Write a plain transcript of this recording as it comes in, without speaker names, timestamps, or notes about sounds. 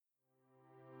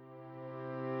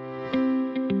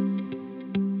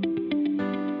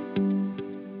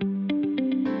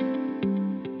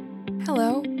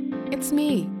It's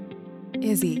me,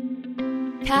 Izzy,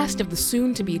 cast of the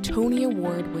soon-to-be Tony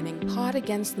Award-winning Pod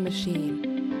Against the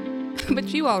Machine. But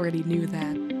you already knew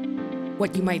that.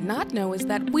 What you might not know is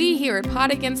that we here at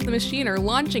Pod Against the Machine are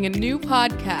launching a new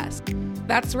podcast.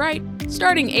 That's right,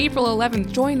 starting April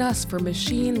 11th, join us for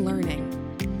Machine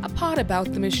Learning, a pod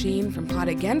about the machine from Pod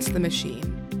Against the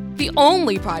Machine, the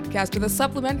only podcast with a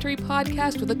supplementary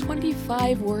podcast with a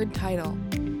 25-word title.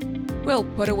 We'll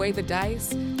put away the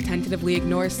dice, tentatively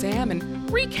ignore Sam, and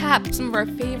recap some of our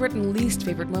favorite and least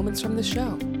favorite moments from the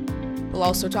show. We'll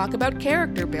also talk about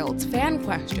character builds, fan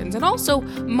questions, and also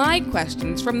my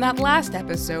questions from that last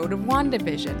episode of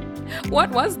WandaVision.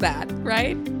 What was that,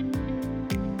 right?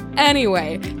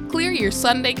 Anyway, clear your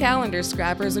Sunday calendar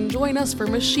scrappers and join us for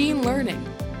Machine Learning,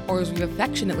 or as we've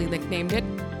affectionately nicknamed it,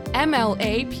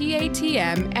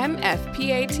 MLAPATM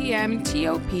MFPATM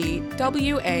TOP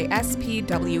WASPWATWT.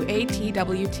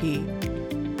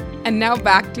 And now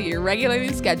back to your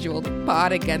regularly scheduled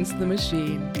Pod Against the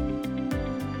Machine.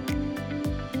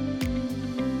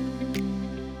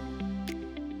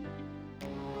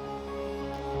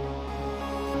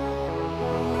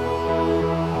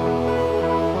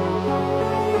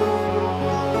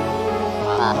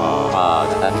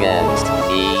 Pod Against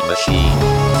the Machine.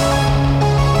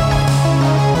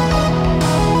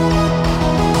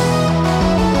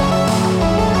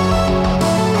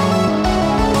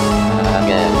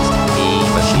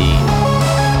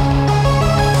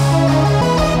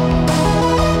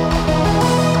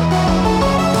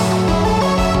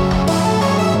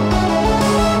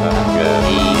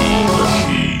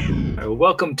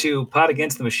 Welcome to Pod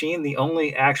Against the Machine, the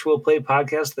only actual play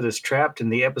podcast that is trapped in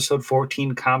the episode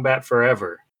 14 combat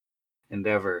forever and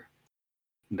ever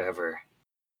and ever.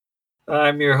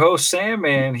 I'm your host, Sam,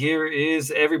 and here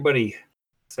is everybody.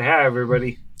 Say hi,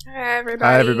 everybody. Hi, everybody.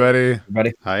 Hi,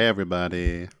 everybody. Hi,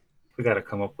 everybody. We got to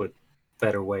come up with a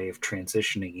better way of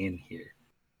transitioning in here.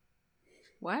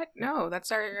 What? No,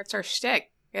 that's our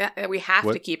shtick. Yeah, we have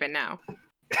to keep it now.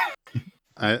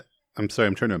 I'm sorry,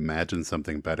 I'm trying to imagine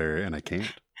something better, and I can't.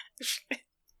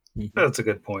 That's a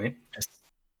good point.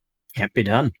 Can't be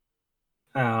done.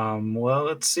 Well,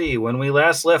 let's see. When we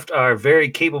last left our very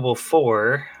capable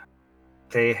four,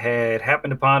 they had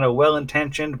happened upon a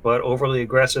well-intentioned but overly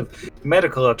aggressive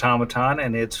medical automaton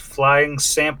and its flying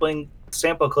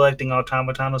sample-collecting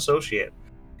automaton associate.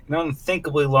 An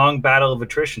unthinkably long battle of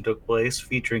attrition took place,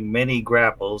 featuring many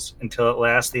grapples, until at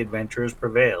last the adventurers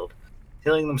prevailed.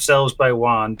 Healing themselves by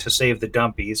wand to save the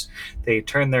dumpies, they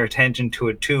turned their attention to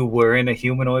a tube wherein a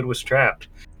humanoid was trapped.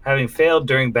 Having failed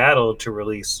during battle to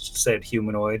release said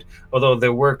humanoid, although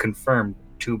there were confirmed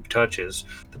tube touches,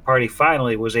 the party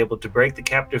finally was able to break the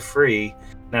captive free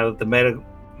now that the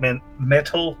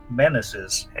metal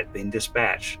menaces had been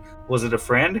dispatched. Was it a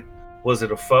friend? Was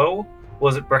it a foe?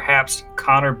 Was it perhaps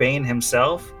Connor Bain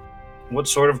himself? What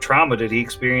sort of trauma did he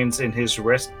experience in his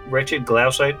wretched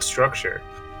glausite structure?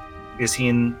 Is he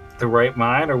in the right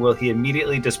mind, or will he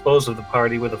immediately dispose of the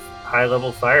party with a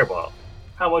high-level fireball?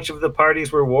 How much of the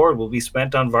party's reward will be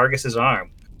spent on Vargas's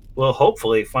arm? We'll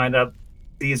hopefully find out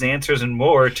these answers and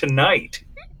more tonight,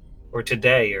 or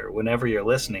today, or whenever you're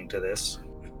listening to this,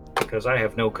 because I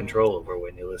have no control over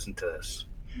when you listen to this.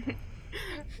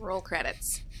 Roll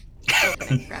credits.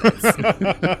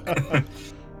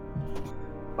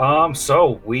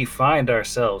 So we find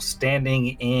ourselves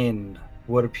standing in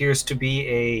what appears to be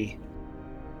a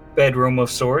bedroom of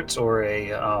sorts, or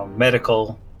a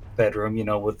medical bedroom, you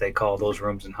know what they call those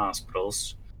rooms in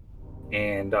hospitals.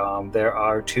 And there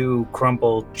are two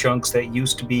crumpled chunks that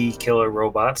used to be killer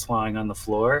robots lying on the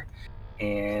floor.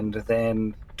 And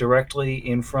then directly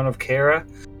in front of Kara,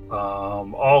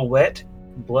 all wet,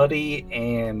 bloody,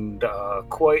 and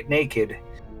quite naked,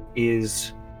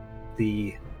 is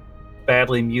the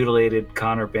badly mutilated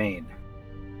Connor Bain.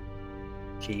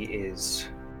 He is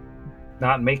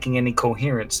not making any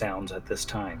coherent sounds at this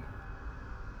time.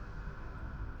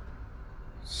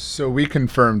 So we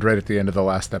confirmed right at the end of the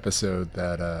last episode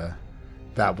that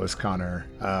that was Connor.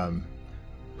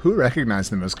 Who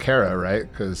recognized him as Kara, right?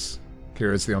 Because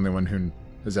Kara's the only one who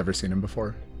has ever seen him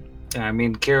before. I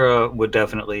mean, Kara would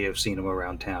definitely have seen him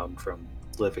around town from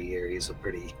living here. He's a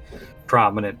pretty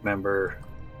prominent member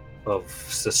of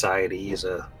society. He's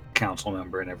a council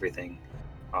member and everything.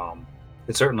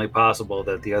 It's certainly possible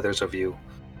that the others of you,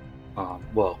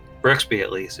 Brixby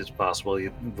at least, it's possible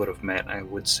you would have met. I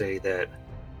would say that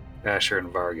Asher and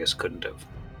Vargas couldn't have.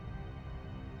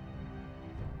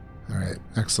 All right,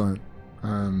 excellent.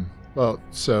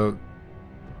 So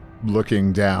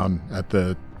looking down at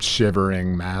the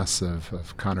shivering mass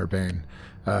of Connor Bain,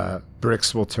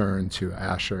 Brix will turn to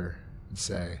Asher and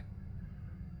say,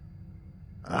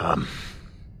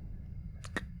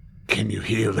 Can you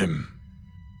heal him?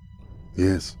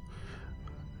 Yes.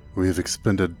 We have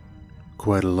expended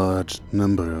quite a large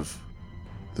number of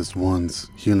this one's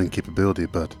healing capability,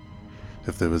 but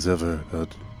if there was ever a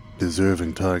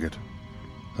deserving target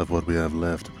of what we have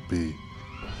left, it would be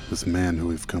this man who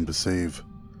we've come to save.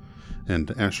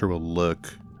 And Asher will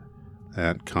look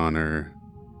at Connor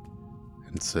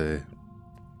and say,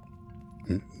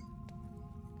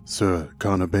 Sir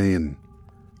Connor Bain,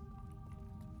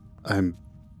 I'd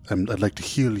like to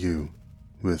heal you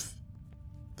with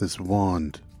this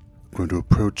wand. I'm going to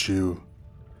approach you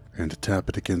and tap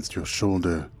it against your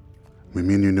shoulder. We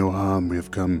mean you no harm. We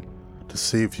have come to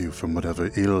save you from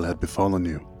whatever ill had befallen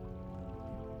you.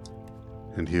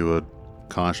 And he would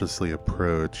cautiously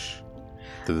approach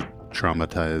the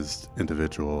traumatized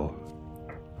individual.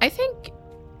 I think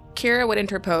Kira would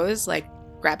interpose, like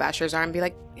grab Asher's arm and be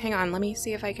like, hang on, let me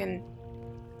see if I can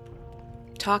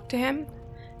talk to him.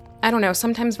 I don't know,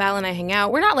 sometimes Val and I hang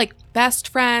out. We're not like best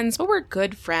friends, but we're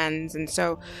good friends, and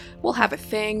so we'll have a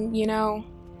thing, you know?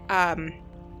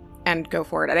 And go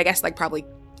for it. And I guess like probably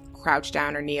crouch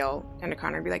down or kneel and to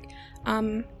Connor and be like,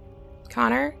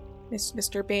 Connor?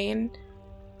 Mr. Bain?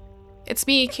 It's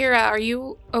me, Kira. Are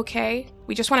you okay?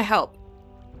 We just want to help.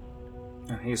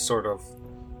 He's sort of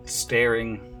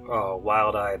staring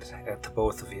wild-eyed at the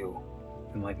both of you.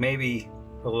 And like maybe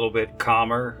a little bit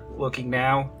calmer looking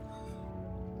now.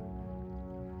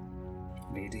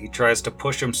 He tries to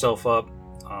push himself up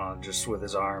just with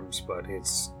his arms, but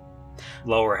his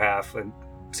lower half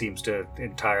seems to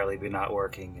entirely be not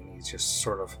working, and he's just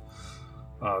sort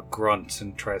of grunts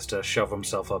and tries to shove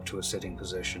himself up to a sitting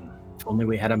position. If only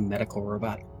we had a medical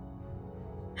robot.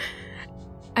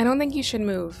 I don't think you should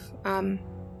move.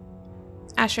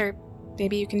 Asher,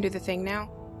 maybe you can do the thing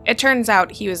now? It turns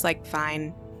out he was like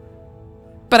fine,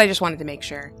 but I just wanted to make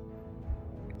sure.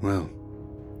 Well,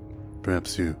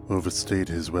 perhaps you overstate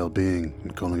his well-being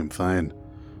in calling him fine,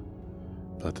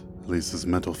 but at least his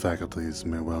mental faculties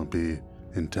may well be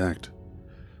intact.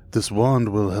 This wand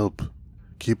will help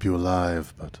keep you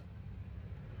alive, but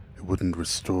it wouldn't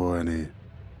restore any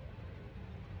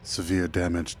severe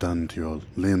damage done to your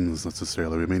limbs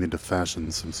necessarily. We may need to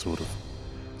fashion some sort of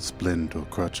splint or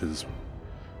crutches,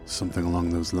 something along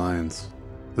those lines.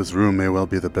 This room may well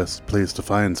be the best place to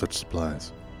find such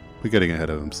supplies. We're getting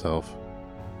ahead of himself.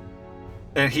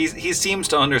 And he seems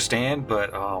to understand,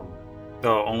 but the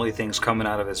only things coming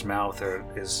out of his mouth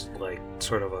is like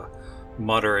sort of a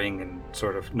muttering and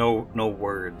sort of no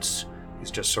words.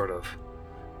 He's just sort of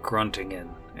grunting and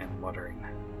muttering.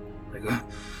 Like,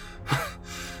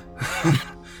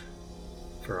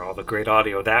 for all the great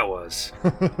audio that was.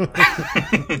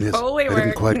 Yes, Holy I didn't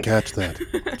word. quite catch that.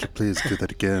 Could you please do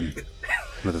that again?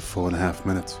 Another 4.5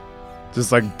 minutes.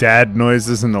 Just like dad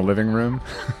noises in the living room.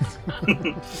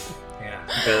 Yeah,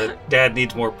 the dad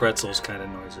needs more pretzels kind of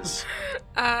noises.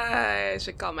 I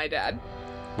should call my dad.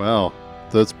 Well,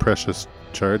 those precious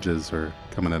charges are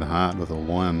coming in hot with a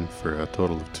 1 for a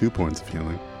total of 2 points of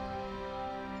healing.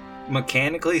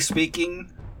 Mechanically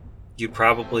speaking, you'd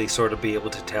probably sort of be able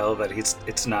to tell that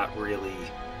it's not really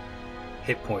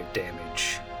hit point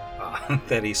damage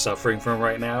that he's suffering from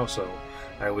right now, so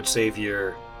I would save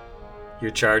your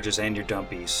charges and your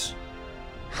dumpies.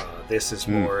 This is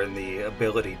more in the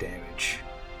ability damage.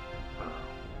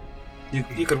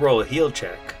 You could roll a heal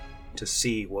check to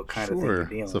see what kind of thing you're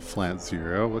dealing It's a with. flat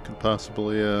 0. What could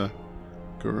possibly go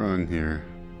wrong here?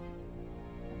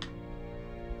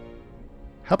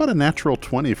 How about a natural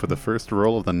 20 for the first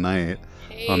roll of the night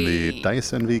on the Hey.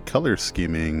 Dice Envy color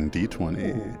scheming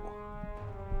D20?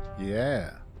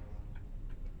 Yeah.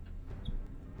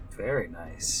 Very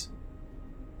nice.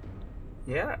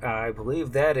 Yeah, I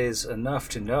believe that is enough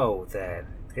to know that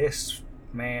this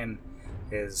man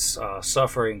is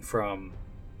suffering from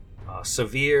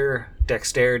severe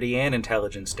dexterity and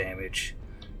intelligence damage.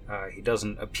 He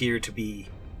doesn't appear to be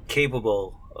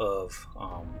capable of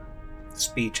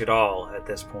speech at all at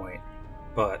this point,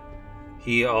 but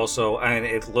he also, and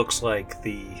it looks like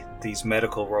these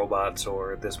medical robots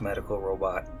or this medical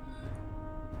robot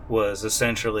was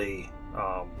essentially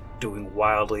doing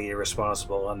wildly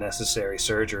irresponsible, unnecessary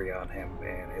surgery on him,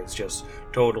 and it's just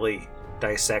totally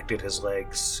dissected his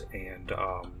legs and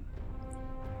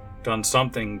done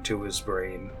something to his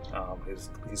brain.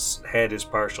 His head is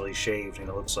partially shaved, and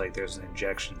it looks like there's an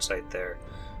injection site there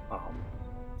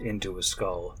into his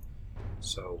skull.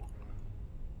 So,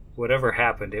 whatever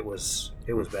happened, it was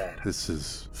bad. This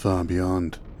is far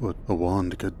beyond what a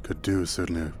wand could do,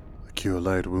 certainly a cure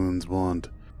light wounds wand.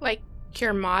 Like,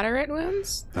 cure moderate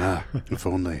wounds? Ah, if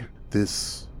only.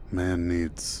 This man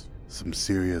needs some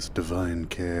serious divine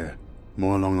care.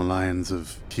 more along the lines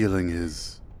of healing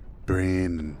his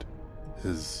brain and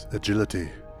his agility.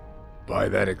 By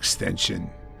that extension,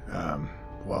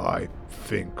 while I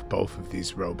think both of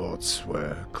these robots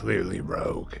were clearly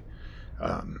rogue,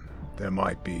 there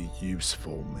might be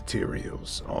useful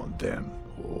materials on them,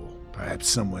 or perhaps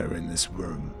somewhere in this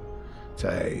room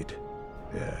to aid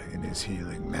in his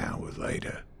healing now or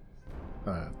later.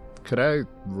 Could I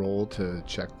roll to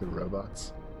check the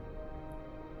robots?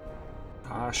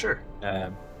 Sure.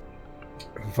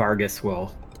 Vargas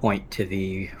will point to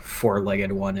the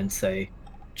four-legged one and say,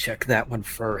 check that one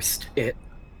first. It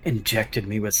injected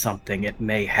me with something. It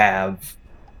may have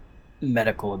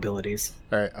medical abilities.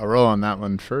 All right, I'll roll on that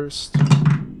one first.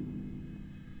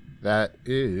 That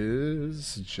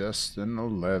is just an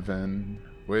 11,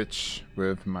 which,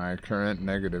 with my current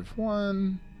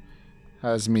 -1,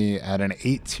 has me at an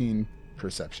 18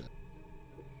 perception.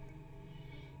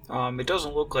 It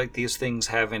doesn't look like these things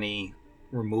have any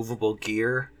removable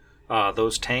gear.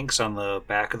 Those tanks on the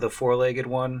back of the four-legged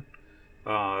one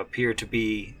appear to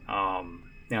be,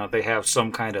 they have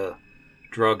some kind of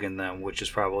drug in them, which is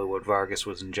probably what Vargas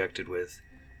was injected with,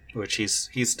 which he's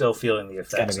still feeling the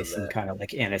It's gotta effects be of some that. kind of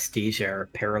like anesthesia or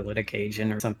paralytic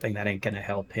agent or something that ain't gonna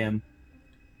help him.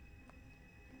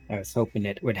 I was hoping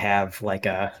it would have like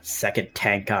a second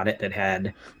tank on it that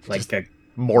had like Just a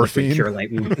morphine? cure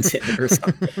light wounds in it or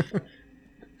something.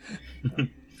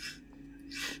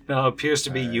 No, it appears to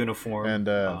be Alright. uniform. And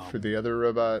for the other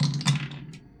robot,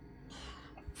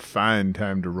 fine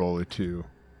time to roll a 2.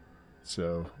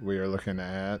 So we are looking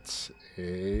at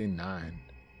a 9.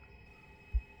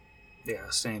 Yeah,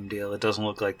 same deal. It doesn't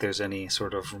look like there's any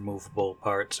sort of removable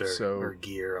parts or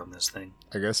gear on this thing.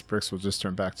 I guess Brix will just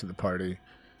turn back to the party.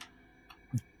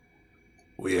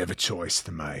 We have a choice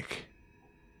to make.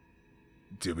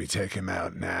 Do we take him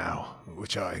out now,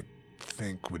 which I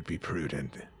think would be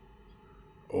prudent,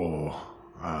 or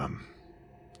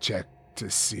check to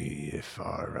see if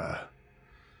our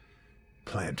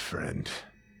plant friend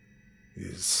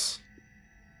is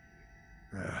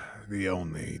the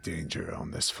only danger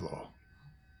on this floor?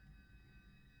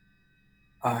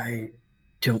 I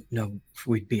don't know if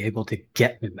we'd be able to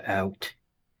get him out.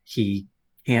 He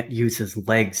can't use his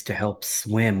legs to help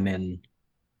swim, and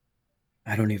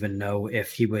I don't even know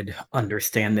if he would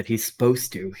understand that he's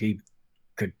supposed to. He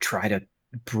could try to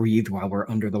breathe while we're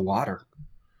under the water.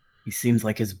 He seems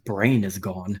like his brain is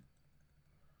gone.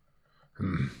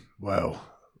 Well,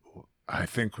 I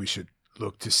think we should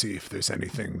look to see if there's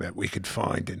anything that we could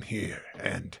find in here,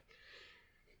 and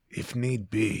if need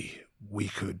be, we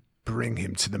could bring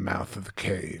him to the mouth of the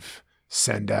cave,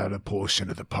 send out a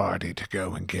portion of the party to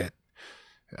go and get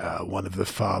one of the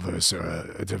fathers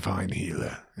or a divine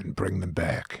healer and bring them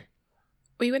back.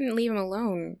 We wouldn't leave him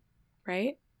alone,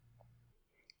 right?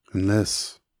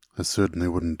 Unless, I certainly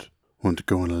wouldn't want to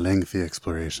go on a lengthy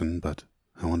exploration, but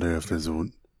I wonder if there's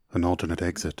an alternate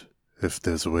exit. If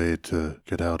there's a way to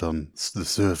get out on the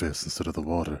surface instead of the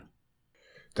water.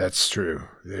 That's true.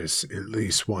 There's at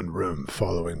least one room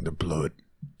following the blood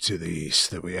to the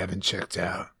east that we haven't checked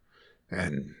out.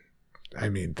 And, I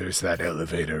mean, there's that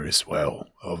elevator as well,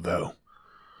 although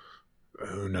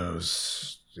who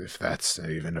knows if that's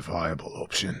even a viable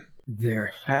option.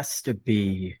 There has to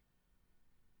be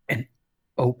an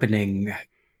opening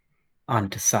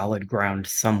onto solid ground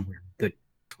somewhere. The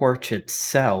torch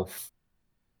itself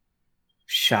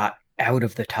shot out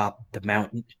of the top of the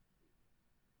mountain.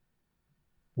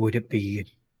 Would it be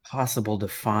possible to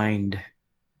find,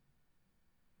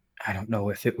 I don't know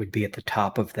if it would be at the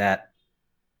top of that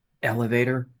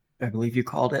elevator, I believe you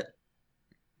called it,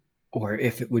 or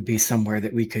if it would be somewhere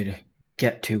that we could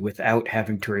get to without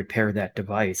having to repair that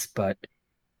device, but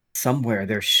somewhere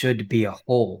there should be a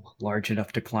hole large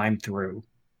enough to climb through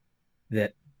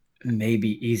that may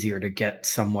be easier to get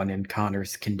someone in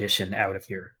Connor's condition out of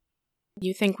here.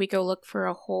 You think we go look for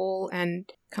a hole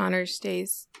and Connor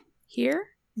stays here?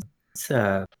 It's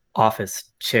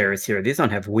office chairs here. These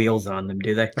don't have wheels on them,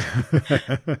 do they?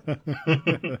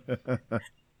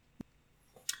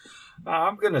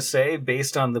 I'm going to say,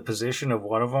 based on the position of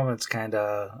one of them, it's kind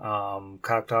of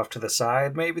cocked off to the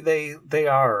side. Maybe they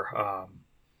are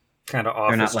kind of office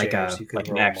They're not like chairs. You could like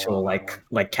an roll them actual all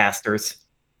like casters.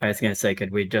 I was gonna say,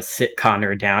 could we just sit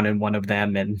Connor down in one of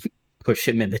them and push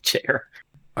him in the chair?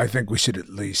 I think we should at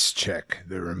least check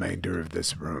the remainder of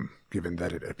this room, given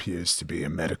that it appears to be a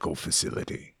medical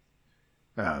facility.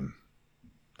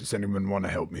 Does anyone want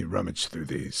to help me rummage through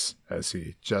these? As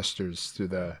he gestures to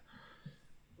the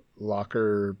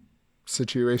locker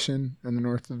situation in the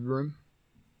north of the room.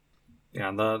 Yeah,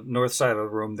 on the north side of the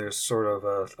room, there's sort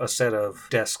of a set of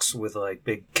desks with like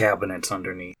big cabinets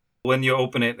underneath. When you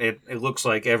open it, it looks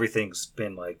like everything's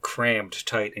been like crammed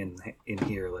tight in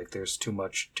here. Like there's too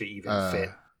much to even fit.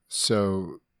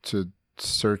 So to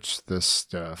search this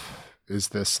stuff, is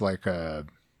this like I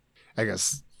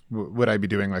guess, would I be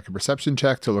doing like a perception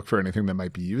check to look for anything that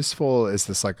might be useful? Is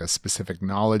this like a specific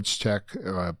knowledge check?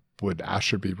 Would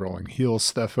Asher be rolling heal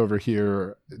stuff over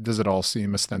here? Does it all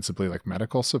seem ostensibly like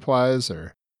medical supplies,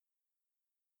 or?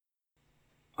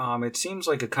 It seems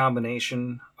like a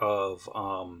combination of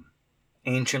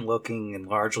ancient looking and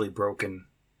largely broken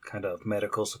kind of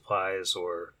medical supplies,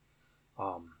 or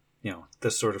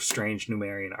this sort of strange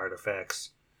Numerian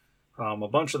artifacts. A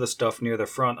bunch of the stuff near the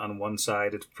front on one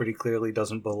side, it pretty clearly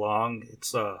doesn't belong.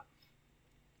 It's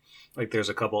like there's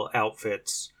a couple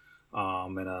outfits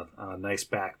and a nice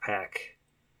backpack,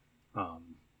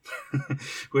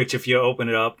 which if you open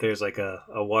it up, there's like a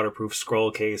waterproof scroll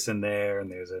case in there,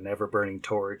 and there's an ever-burning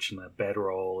torch and a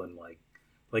bedroll and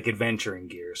like adventuring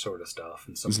gear sort of stuff.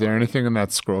 And is there anything in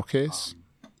that scroll case?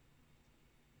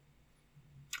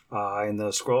 In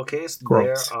the scroll case,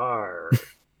 Scrolls. there are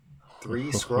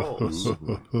 3 scrolls.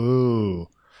 Ooh.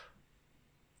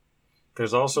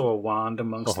 There's also a wand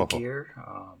amongst the gear.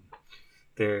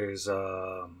 There's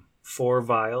 4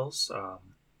 vials.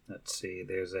 Let's see.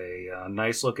 There's a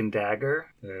nice looking dagger.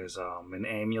 There's an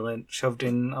amulet shoved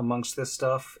in amongst this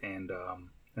stuff, and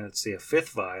let's see, a 5th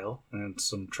vial and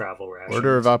some travel rations.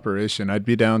 Order of operation. I'd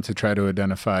be down to try to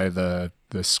identify the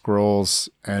scrolls,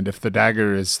 and if the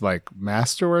dagger is like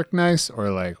masterwork nice,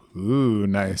 or like ooh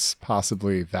nice,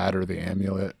 possibly that or the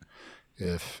amulet.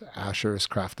 If Asher's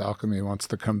Craft Alchemy wants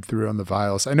to come through on the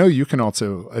vials. I know you can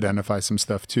also identify some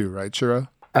stuff too, right, Shiro?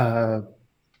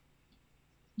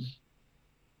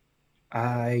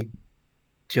 I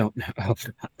don't know.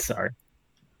 Sorry.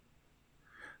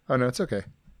 Oh, no, it's okay.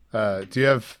 Do you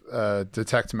have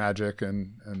Detect Magic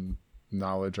and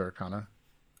Knowledge Arcana?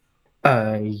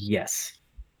 Yes.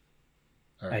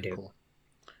 All right, I do.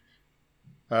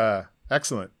 Cool.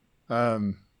 Excellent.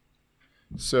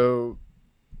 So,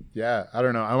 yeah, I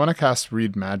don't know. I want to cast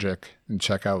Read Magic and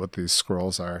check out what these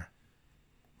scrolls are.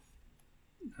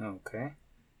 Okay.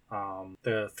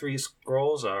 The 3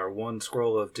 scrolls are 1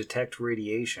 scroll of Detect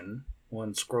Radiation,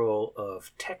 1 scroll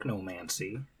of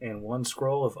Technomancy, and 1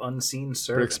 scroll of Unseen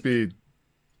Servant. Brixby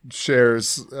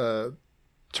shares,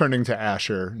 turning to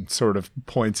Asher and sort of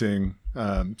pointing,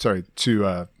 turning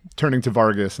to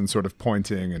Vargas and sort of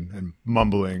pointing and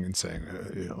mumbling and saying,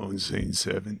 Unseen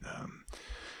Servant,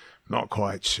 not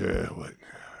quite sure what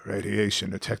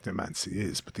radiation or technomancy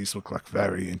is, but these look like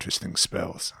very interesting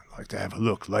spells. I'd like to have a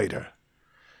look later.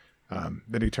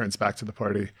 Then he turns back to the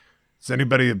party. Does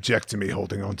anybody object to me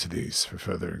holding on to these for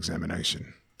further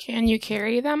examination? Can you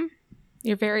carry them?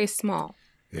 You're very small.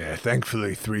 Yeah,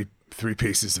 thankfully three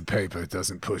pieces of paper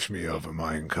doesn't push me over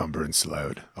my encumbrance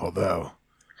load, although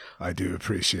I do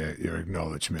appreciate your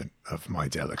acknowledgement of my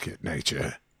delicate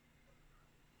nature.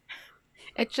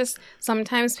 It's just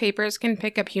sometimes papers can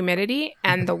pick up humidity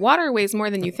and the water weighs more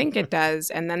than you think it does.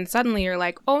 And then suddenly you're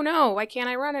like, oh no, why can't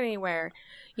I run anywhere?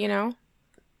 You know?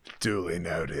 Duly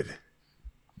noted.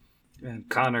 And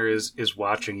Connor is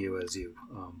watching you as you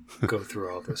go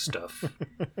through all this stuff.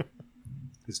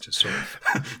 He's just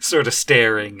sort of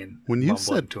staring and when you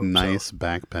mumbling said to himself. nice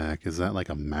backpack, is that like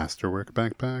a masterwork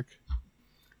backpack?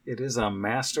 It is a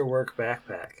masterwork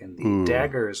backpack, and the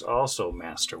dagger is also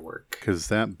masterwork. Because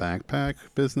that backpack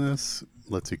business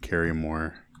lets you carry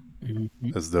more,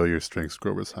 as though your strength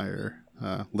score was higher.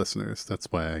 Listeners,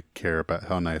 that's why I care about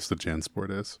how nice the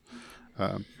Jansport is.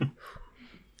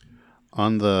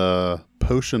 On the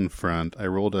potion front, I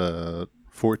rolled a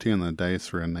 14 on the dice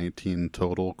for a 19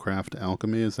 total craft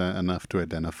alchemy. Is that enough to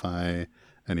identify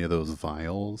any of those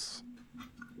vials?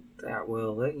 That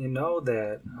will let you know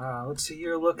that, let's see,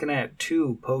 you're looking at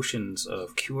 2 potions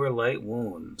of Cure Light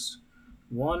Wounds,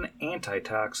 1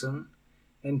 antitoxin,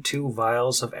 and 2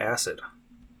 vials of acid.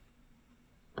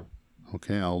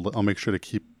 Okay, I'll make sure to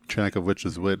keep track of which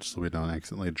is which so we don't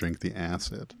accidentally drink the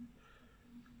acid.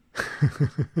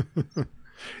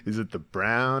 Is it the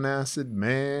brown acid,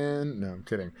 man? No, I'm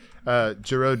kidding.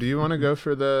 Jiro, do you want to go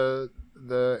for the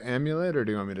amulet, or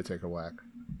do you want me to take a whack?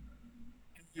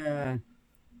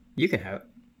 You can have it.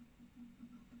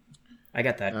 I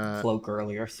got that cloak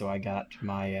earlier, so I got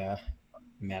my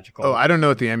magical... Oh, I don't know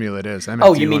what the amulet is. I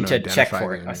meant, you mean to check identify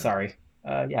for the it. amulet? Sorry.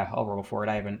 Yeah, I'll roll for it.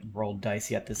 I haven't rolled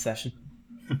dice yet this session.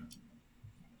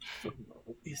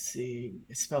 You see,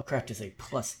 spellcraft is a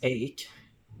 +8.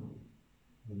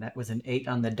 And that was an 8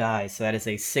 on the die, so that is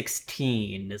a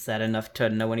 16. Is that enough to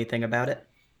know anything about it?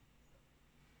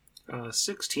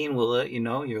 16 will let you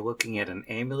know you're looking at an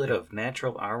amulet of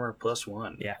natural armor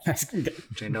 +1. Yeah.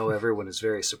 Which I know everyone is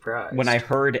very surprised. When I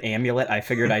heard amulet, I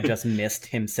figured I just missed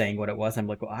him saying what it was. I'm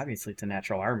like, well, obviously it's a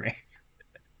natural armor.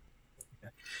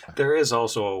 There is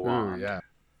also a Ooh, wand. yeah.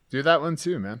 Do that one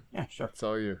too, man. Yeah, sure. It's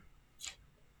all you.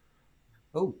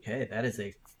 Okay, that is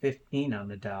a 15 on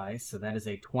the die, so that is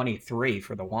a 23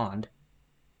 for the wand.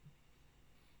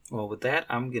 Well, with that,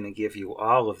 I'm going to give you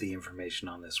all of the information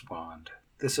on this wand.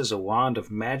 This is a wand of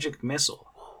magic missile.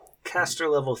 Caster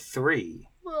level 3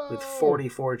 with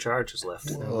 44 charges left.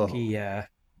 So he,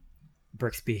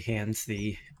 Brixby hands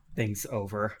the things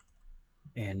over,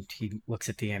 and he looks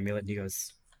at the amulet and he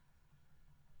goes,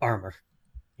 armor.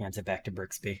 Hands it back to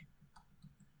Brixby.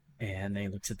 And then he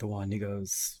looks at the wand and he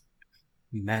goes,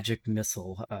 magic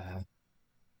missile,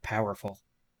 powerful.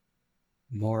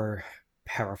 More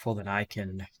powerful than I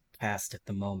can cast at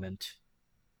the moment,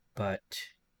 but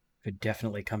could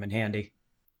definitely come in handy.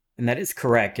 And that is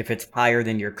correct. If it's higher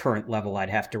than your current level, I'd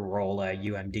have to roll a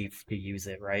UMD to use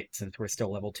it, right? Since we're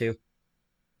still level 2.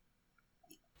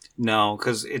 No,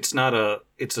 because it's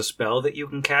a spell that you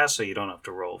can cast, so you don't have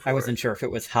to roll for it. I wasn't sure if it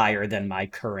was higher than my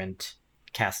current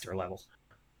caster level.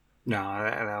 No,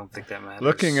 I don't think that matters.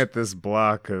 Looking at this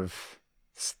block of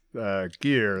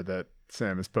gear that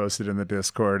Sam has posted in the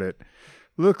Discord, it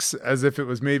looks as if it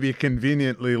was maybe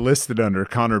conveniently listed under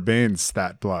Connor Bain's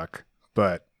stat block.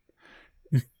 But,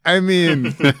 I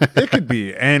mean, it could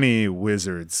be any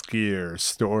wizard's gear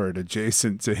stored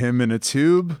adjacent to him in a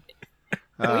tube.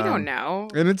 We don't know.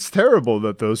 And it's terrible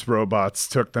that those robots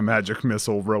took the magic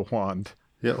missile wand.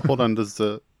 Yeah, hold on. Does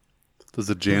the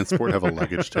JanSport have a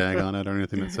luggage tag on it or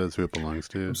anything that says who it belongs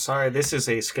to? I'm sorry, this is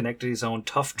a Schenectady's own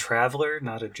Tough Traveler,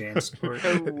 not a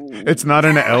JanSport. It's not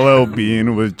an LL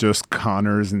Bean with just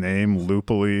Connor's name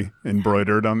loopily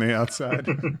embroidered on the outside.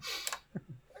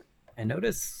 And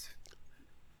notice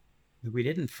we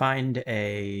didn't find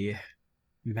a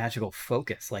magical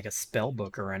focus, like a spell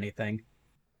book or anything.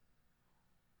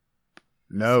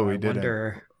 No, So we I didn't.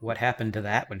 wonder what happened to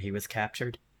that when he was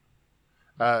captured.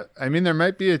 I mean, there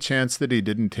might be a chance that he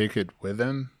didn't take it with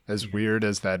him, as weird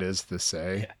as that is to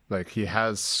say. Yeah. Like, he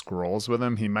has scrolls with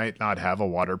him. He might not have a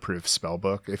waterproof spell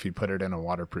book if he put it in a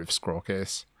waterproof scroll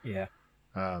case. Yeah.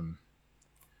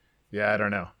 Yeah, I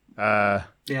don't know.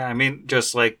 Yeah, I mean,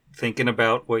 just like thinking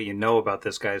about what you know about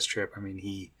this guy's trip. I mean,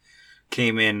 he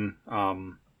came in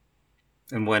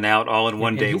and went out all in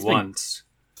one And day he's been once.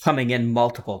 Coming in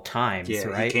multiple times, Yeah,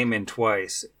 right? he came in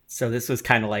twice. So this was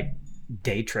kind of like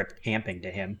day trip camping to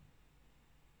him.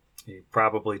 He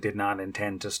probably did not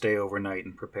intend to stay overnight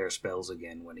and prepare spells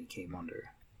again when he came under.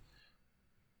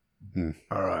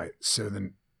 All right, so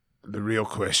then the real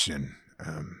question,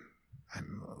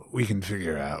 we can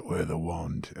figure out where the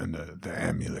wand and the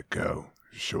amulet go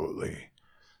shortly,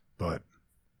 but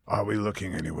are we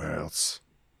looking anywhere else,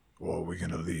 or are we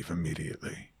going to leave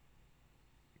immediately?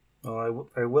 Well,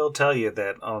 I will tell you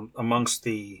that amongst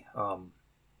the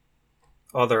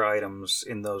other items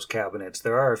in those cabinets,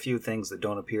 there are a few things that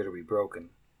don't appear to be broken.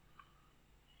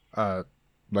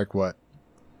 Like what?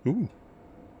 Ooh.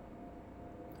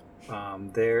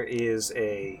 There is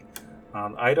a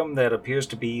item that appears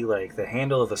to be like the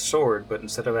handle of a sword, but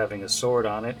instead of having a sword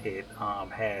on it, it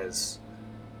has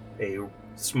a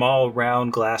small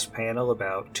round glass panel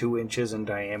about 2 inches in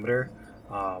diameter,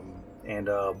 and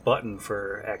a button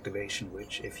for activation,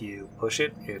 which if you push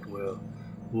it, it will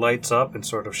lights up and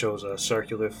sort of shows a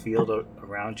circular field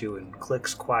around you and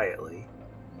clicks quietly.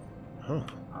 Oh.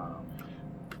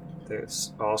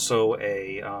 There's also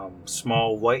a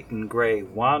small white and gray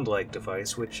wand-like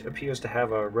device which appears to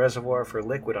have a reservoir for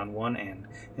liquid on one end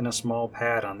and a small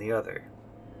pad on the other.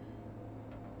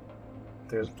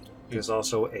 There's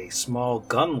also a small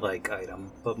gun-like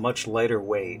item, but much lighter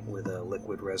weight with a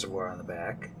liquid reservoir on the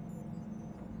back.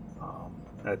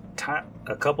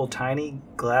 A couple tiny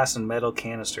glass and metal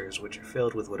canisters which are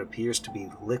filled with what appears to be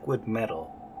liquid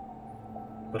metal.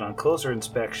 But on closer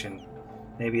inspection,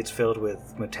 maybe it's filled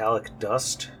with metallic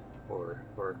dust or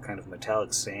kind of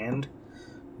metallic sand.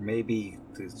 Maybe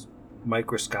these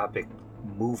microscopic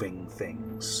moving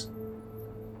things.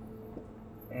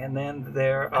 And then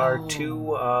there are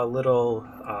 2 little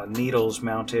needles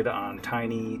mounted on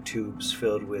tiny tubes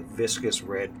filled with viscous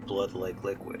red blood-like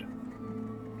liquid.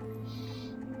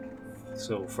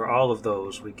 So for all of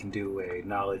those, we can do a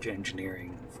knowledge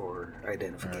engineering for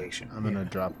identification. Right, I'm going to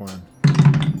drop one.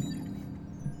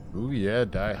 Ooh, yeah,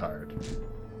 Die Hard.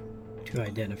 To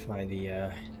identify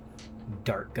the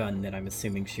dart gun that I'm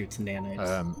assuming shoots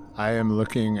nanites. I am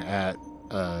looking at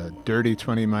dirty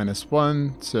 20 minus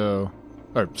 1, so...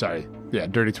 Or, sorry. Yeah,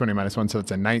 dirty 20 minus 1, so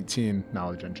it's a 19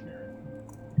 knowledge engineering.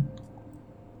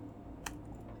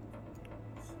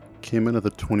 came in at the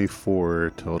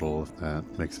 24 total, if that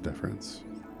makes a difference.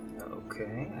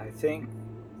 Okay, I think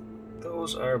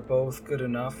those are both good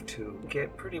enough to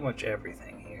get pretty much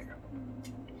everything here.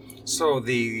 So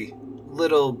the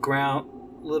little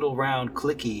round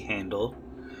clicky handle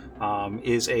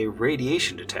is a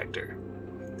radiation detector.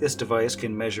 This device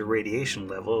can measure radiation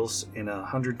levels in a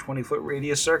 120-foot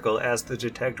radius circle as the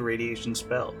detect radiation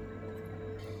spell.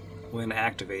 When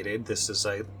activated, this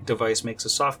device makes a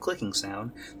soft clicking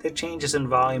sound that changes in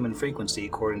volume and frequency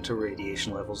according to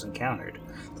radiation levels encountered.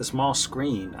 The small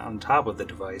screen on top of the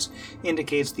device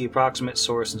indicates the approximate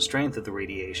source and strength of the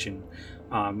radiation,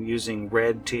 using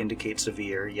red to indicate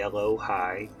severe, yellow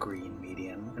high, green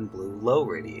medium, and blue low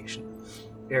radiation.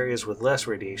 Areas with less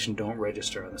radiation don't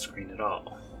register on the screen at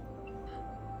all.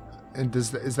 And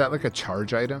is that like a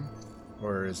charge item,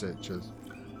 or is it just?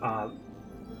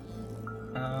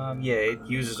 Yeah, it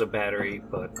uses a battery,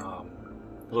 but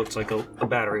looks like a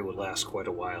battery would last quite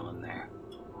a while in there.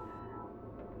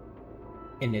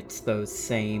 And it's those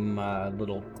same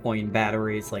little coin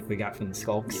batteries like we got from the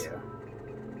skulks? Yeah.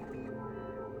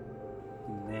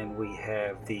 And then we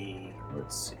have the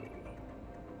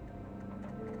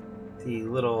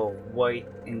little white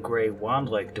and gray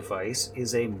wand-like device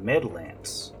is a med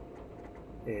lance.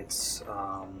 It's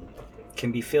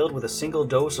can be filled with a single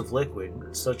dose of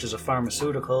liquid, such as a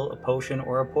pharmaceutical, a potion,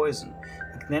 or a poison.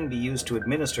 It can then be used to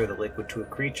administer the liquid to a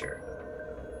creature.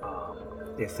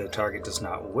 If the target does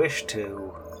not wish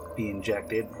to be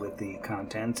injected with the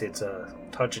contents, it's a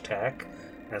touch attack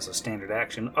as a standard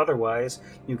action. Otherwise,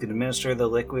 you can administer the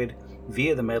liquid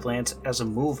via the med lance as a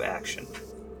move action.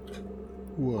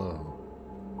 Whoa.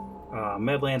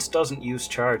 Medlance doesn't use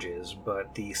charges,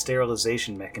 but the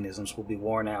sterilization mechanisms will be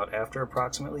worn out after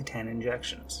approximately 10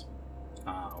 injections.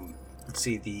 Let's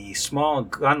see, the small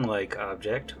gun-like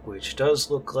object, which does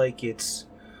look like it's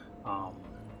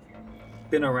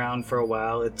been around for a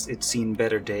while, it's seen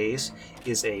better days,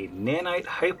 is a nanite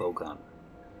hypogun.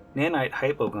 Nanite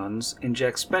hypoguns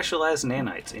inject specialized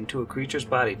nanites into a creature's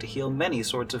body to heal many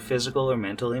sorts of physical or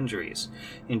mental injuries.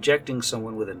 Injecting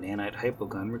someone with a nanite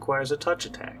hypogun requires a touch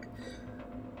attack.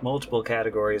 Multiple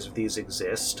categories of these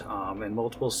exist, and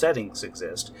multiple settings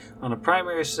exist. On a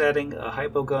primary setting, a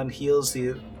hypogun heals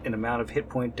an amount of hit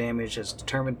point damage as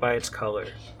determined by its color.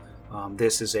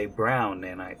 This is a brown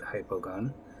nanite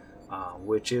hypogun,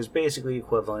 which is basically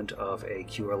equivalent of a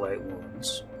Cure Light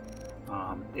Wounds.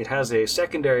 It has a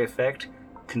secondary effect,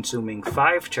 consuming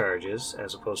 5 charges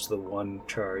as opposed to the 1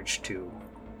 charge to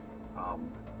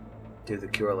do the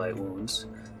Cure Light Wounds.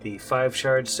 The 5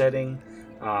 charge setting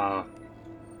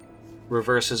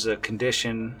reverses a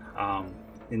condition.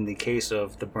 In the case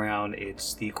of the brown,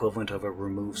 it's the equivalent of a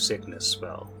Remove Sickness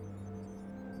spell.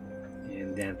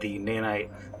 And then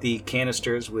the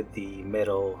canisters with the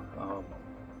metal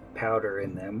powder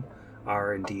in them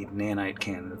are indeed nanite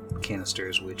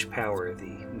canisters which power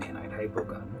the nanite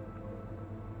hypogun.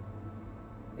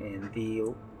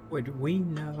 And Would we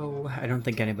know, I don't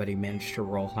think anybody managed to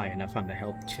roll high enough on the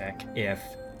health check, if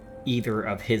either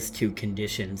of his 2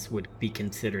 conditions would be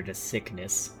considered a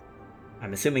sickness.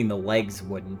 I'm assuming the legs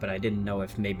wouldn't, but I didn't know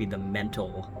if maybe the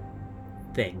mental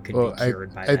thing could be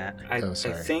cured by that. I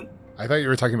think... I thought you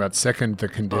were talking about second the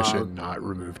condition, not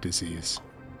remove disease.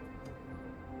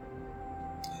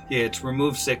 Yeah, it's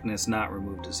remove sickness, not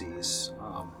remove disease.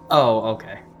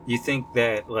 Okay. You think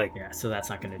that, Yeah, so that's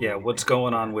not going to do anything. What's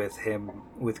going on with him,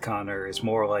 with Connor, is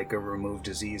more like a remove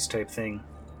disease type thing.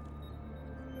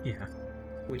 Yeah.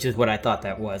 Which is what I thought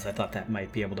that was. I thought that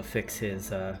might be able to fix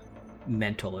his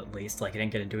mental, at least. Like, it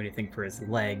ain't going to do anything for his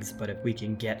legs, but if we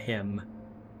can get him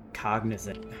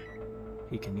cognizant,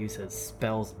 he can use his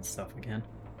spells and stuff again.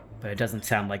 But it doesn't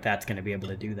sound like that's going to be able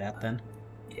to do that, then.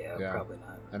 Yeah, probably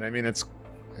not. And I mean,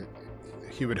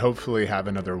 he would hopefully have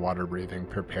another water breathing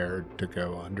prepared to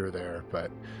go under there,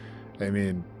 but I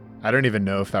mean, I don't even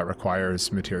know if that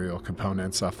requires material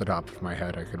components off the top of my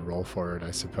head. I could roll for it,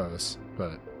 I suppose,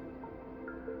 but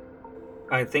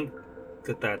I think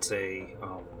that's a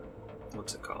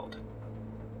what's it called?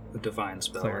 A divine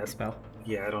spell. Cleric spell.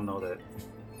 Yeah, I don't know that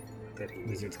he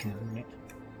Wizards can do it.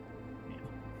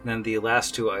 Then the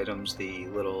last 2 items, the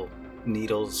little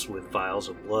needles with vials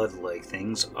of blood-like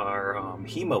things, are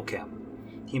hemochem.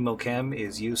 Hemochem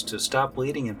is used to stop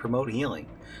bleeding and promote healing.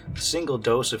 A single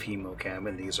dose of hemochem,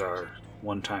 and these are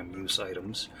one-time use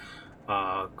items,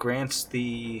 grants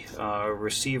the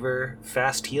receiver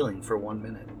fast healing for 1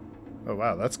 minute. oh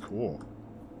wow, that's cool.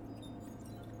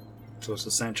 So it's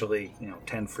essentially,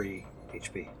 10 free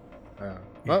HP.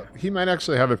 Well, he might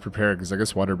actually have it prepared, because I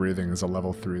guess water breathing is a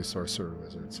level 3 sorcerer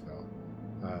wizard spell.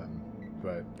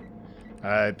 But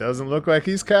It doesn't look like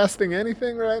he's casting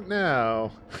anything right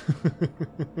now.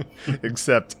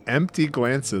 Except empty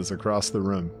glances across the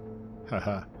room.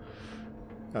 Haha.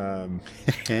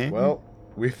 Well,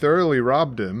 we thoroughly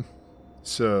robbed him.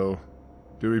 So,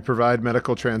 do we provide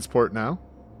medical transport now?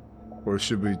 Or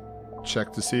should we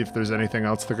check to see if there's anything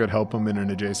else that could help him in an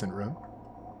adjacent room?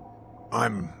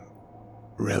 I'm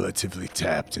relatively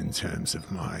tapped in terms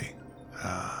of my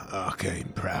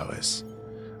arcane prowess.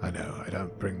 I know I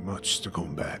don't bring much to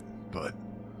combat, but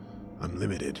I'm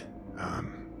limited.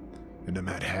 And I'm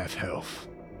at half health.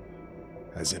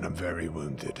 As in, I'm very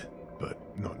wounded, but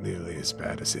not nearly as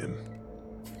bad as him.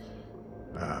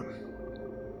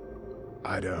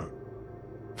 I don't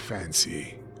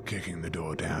fancy kicking the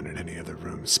door down in any other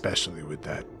room, especially with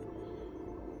that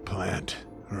plant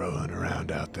rolling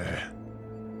around out there.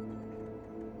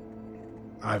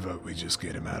 I vote we just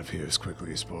get him out of here as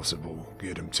quickly as possible,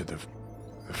 get him to the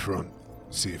front,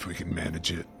 see if we can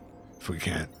manage it. If we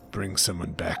can't, bring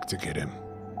someone back to get him.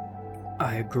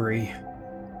 I agree.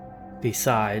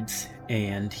 Besides,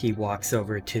 and he walks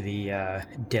over to the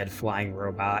dead flying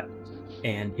robot,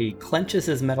 and he clenches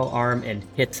his metal arm and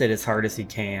hits it as hard as he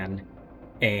can,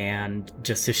 and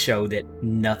just to show that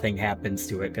nothing happens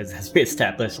to it, because as we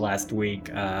established last week,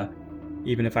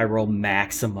 even if I roll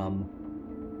maximum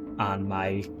on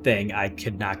my thing, I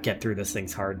could not get through this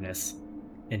thing's hardness.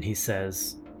 And he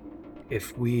says,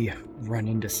 if we run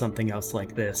into something else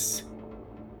like this,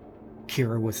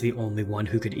 Kira was the only one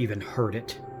who could even hurt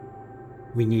it.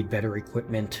 We need better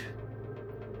equipment.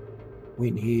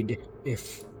 We need,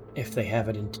 if they have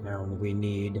it in town, we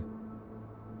need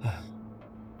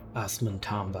Osman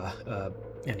Tamba.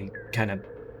 And he kind of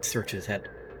searches at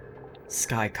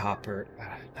Sky Copper.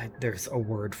 There's a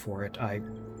word for it. I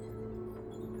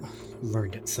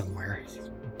learned it somewhere.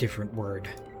 Different word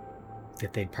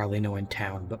that they'd probably know in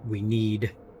town, but we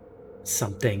need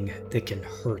something that can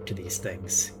hurt these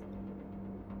things.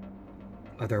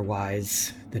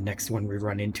 Otherwise, the next one we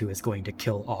run into is going to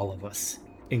kill all of us,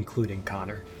 including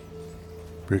Connor.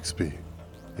 Brixby,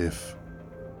 if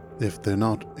they're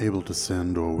not able to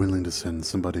send or willing to send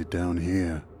somebody down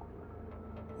here,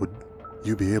 would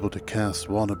you be able to cast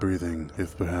water breathing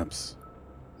if perhaps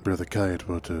Brother Kite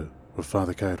were to, or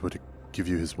Father Kite were to give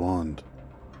you his wand?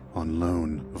 On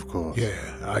loan, of course. Yeah,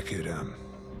 I could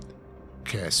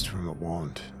cast from a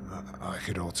wand. I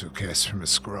could also cast from a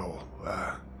scroll,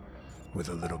 with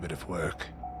a little bit of work.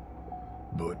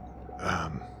 But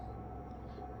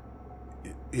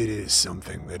it is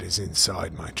something that is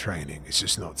inside my training. It's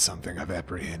just not something I've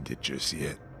apprehended just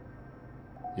yet.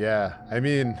 Yeah, I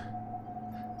mean,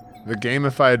 the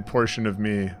gamified portion of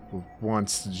me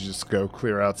wants to just go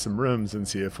clear out some rooms and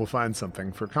see if we'll find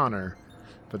something for Connor.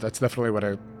 But that's definitely what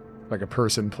a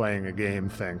person playing a game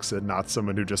thinks, and not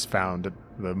someone who just found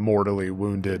the mortally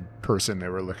wounded person they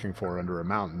were looking for under a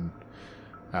mountain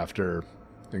after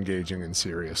engaging in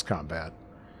serious combat.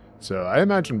 So I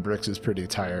imagine Brix is pretty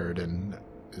tired and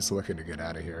is looking to get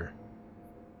out of here.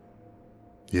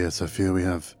 Yes, I feel we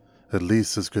have at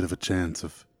least as good of a chance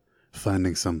of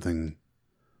finding something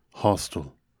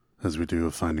hostile as we do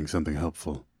of finding something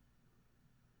helpful.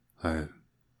 I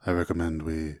recommend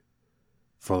we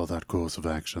follow that course of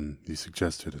action you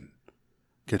suggested and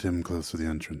get him close to the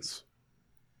entrance.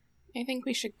 I think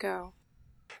we should go.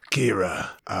 Kira,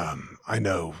 I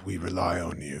know we rely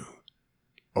on you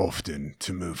often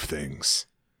to move things,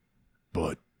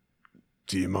 but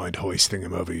do you mind hoisting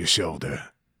him over your shoulder?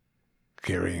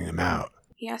 Carrying him out?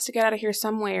 He has to get out of here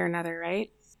some way or another,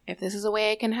 right? If this is a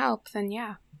way I can help, then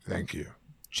yeah. Thank you.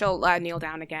 She'll kneel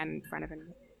down again in front of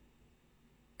him.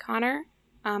 Connor,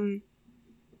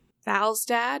 Val's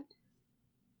dad,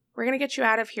 we're gonna get you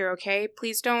out of here, okay?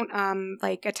 Please don't,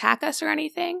 attack us or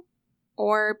anything,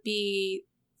 or be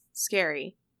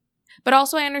scary. But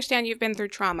also, I understand you've been through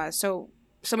trauma, so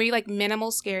maybe, minimal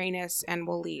scariness, and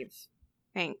we'll leave.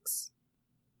 Thanks.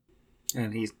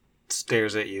 And he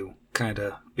stares at you, kind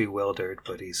of bewildered,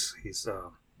 but he's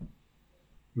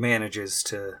manages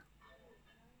to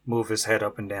move his head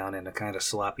up and down in a kind of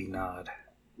sloppy nod.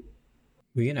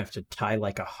 We're going to have to tie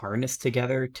a harness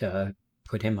together to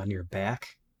put him on your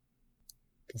back.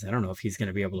 Because I don't know if he's going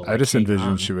to be able to. I just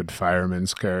envisioned she would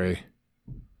fireman's carry.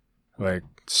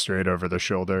 Straight over the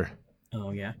shoulder.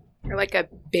 Oh, yeah. Or a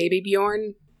baby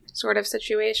Bjorn sort of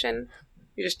situation.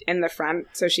 You're just in the front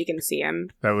so she can see him.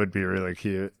 That would be really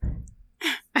cute.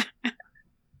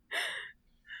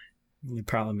 The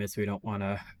problem is we don't want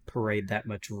to parade that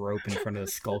much rope in front of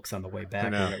the skulks on the way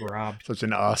back and get robbed. Such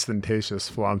an ostentatious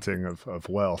flaunting of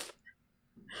wealth.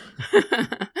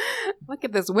 Look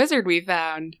at this wizard we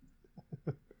found.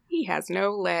 He has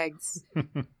no legs.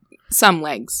 Some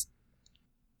legs.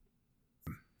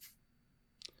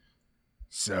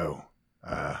 So,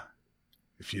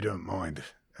 if you don't mind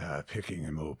picking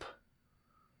him up,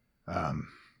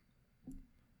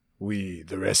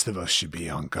 the rest of us should be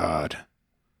on guard.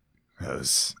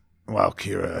 Because while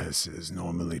Kira has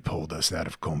normally pulled us out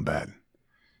of combat,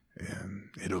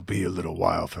 it'll be a little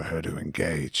while for her to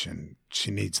engage, and she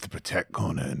needs to protect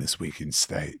Connor in this weakened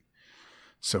state.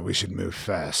 So we should move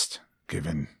fast,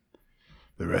 given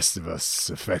the rest of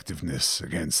us' effectiveness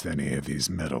against any of these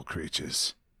metal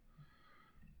creatures.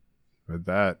 With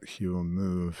that, he will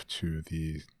move to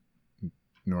the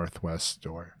northwest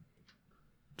door.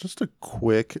 Just a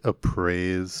quick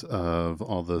appraise of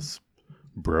all this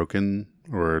broken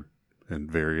or in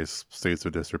various states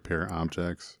of disrepair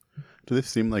objects. Do they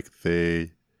seem like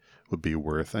they would be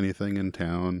worth anything in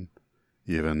town,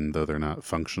 even though they're not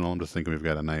functional? I'm just thinking we've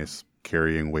got a nice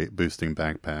carrying weight boosting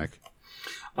backpack.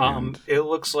 It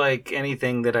looks like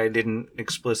anything that I didn't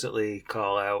explicitly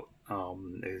call out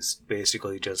is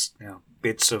basically just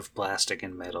bits of plastic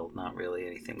and metal, not really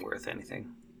anything worth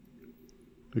anything.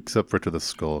 Except for to the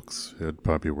skulks, it'd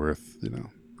probably be worth,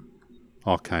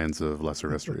 all kinds of lesser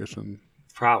restoration.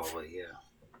 Probably, yeah.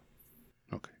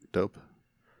 Okay, dope.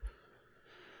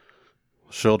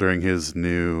 Shouldering his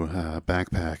new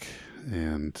backpack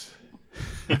and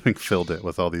having filled it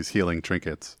with all these healing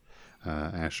trinkets,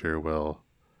 Asher will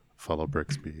follow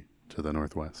Brixby to the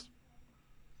northwest.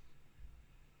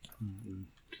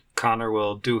 Connor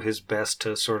will do his best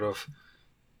to sort of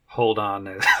hold on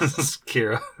as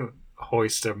Kira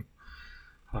hoist him.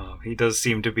 He does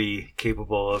seem to be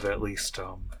capable of at least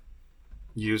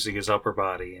using his upper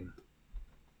body, and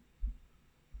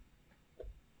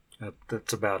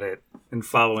that's about it. And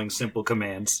following simple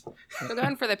commands. We're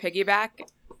going for the piggyback.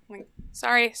 Like,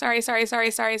 sorry.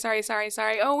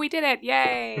 Oh, we did it!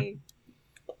 Yay!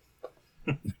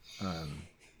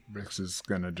 Rix is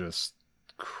gonna just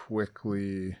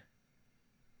quickly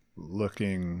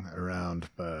looking around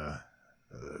the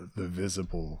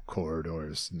visible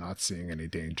corridors, not seeing any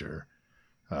danger,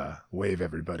 wave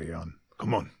everybody on.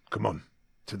 Come on,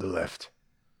 to the left.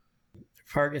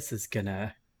 Fargus is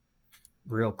gonna,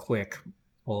 real quick,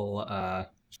 pull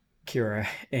Kira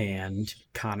and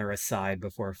Connor aside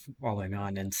before following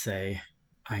on and say,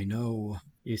 I know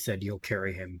you said you'll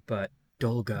carry him, but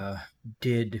Dolga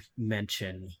did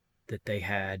mention that they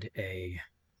had a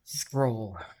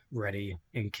scroll ready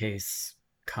in case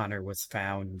Connor was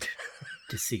found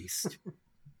deceased.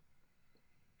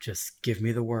 Just give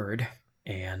me the word,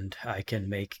 and I can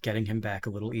make getting him back a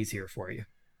little easier for you.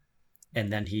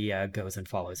 And then he goes and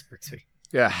follows Brixby.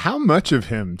 Yeah, how much of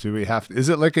him do we have? Is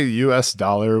it like a US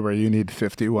dollar where you need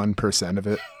 51% of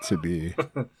it to be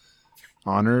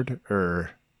honored?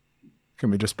 Or can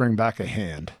we just bring back a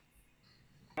hand?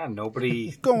 Yeah,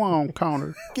 nobody... Go on,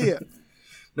 Connor. Get.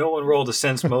 No one rolled a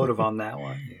sense motive on that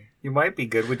one. You might be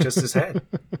good with just his head.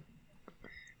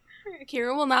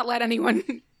 Kira will not let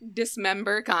anyone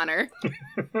dismember Connor.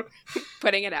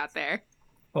 Putting it out there.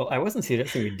 Well, I wasn't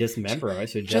suggesting we dismember him. I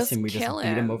was suggesting we just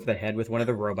beat him over the head with one of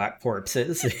the robot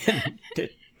corpses. It'd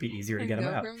be easier to get him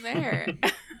out. From there.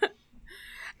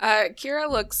 Kira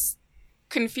looks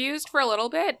confused for a little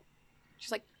bit.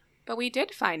 She's like, but we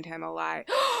did find him alive.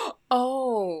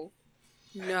 Oh,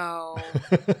 no.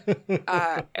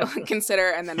 Consider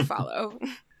and then follow.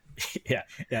 Yeah,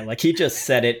 like he just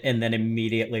said it and then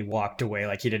immediately walked away,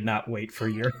 like he did not wait for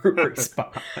your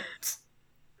response.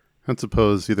 I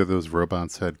suppose either of those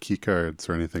robots had key cards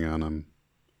or anything on them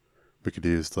we could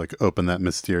use to like open that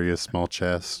mysterious small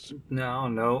chest.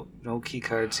 No key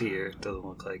cards here. It doesn't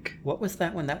look like. What was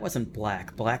that one? That wasn't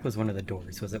black. Black was one of the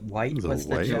doors. Was it white? Was it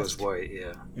white? It was white,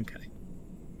 yeah. Okay.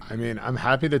 I mean, I'm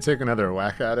happy to take another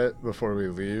whack at it before we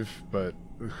leave, but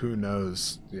who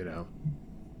knows,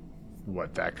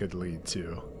 what that could lead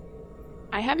to.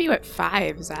 I have you at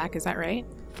 5, Zach. Is that right?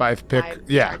 5 pick. 5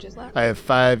 yeah, charges left? I have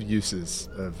 5 uses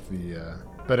of the.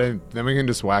 But then we can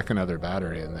just whack another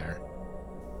battery in there,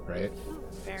 right?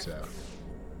 Fair. So,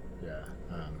 yeah.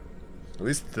 At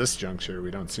least at this juncture,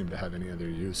 we don't seem to have any other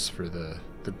use for the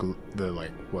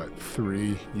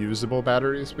 3 usable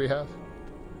batteries we have.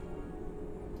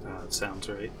 That sounds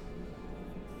right.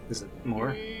 Is it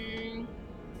more?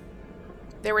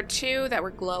 There were 2 that were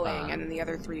glowing, and then the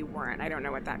other 3 weren't. I don't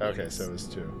know what that means. Okay, so it was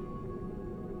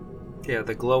 2. Yeah,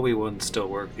 the glowy ones still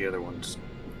work. The other ones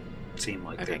seem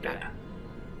like Okay, they got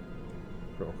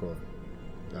did. Cool.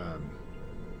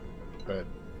 But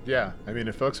yeah, I mean,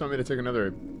 if folks want me to take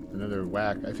another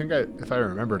whack, I think if I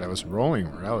remembered, I was rolling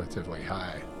relatively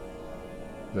high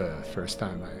the first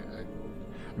time.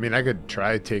 I mean, I could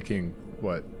try taking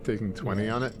 20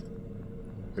 on it.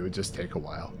 It would just take a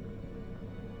while.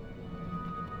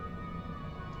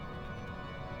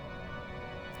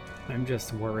 I'm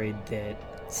just worried that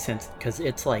because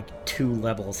it's like 2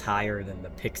 levels higher than the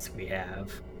picks we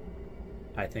have.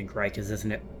 I think, right? Because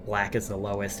isn't it black is the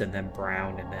lowest, and then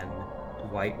brown, and then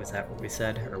white? Was that what we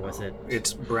said, or was it?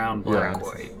 It's brown, black, Brown.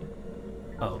 white.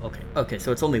 Oh, okay. Okay,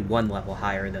 so it's only 1 level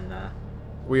higher than the.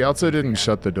 We also didn't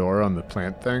shut the door on the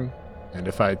plant thing, and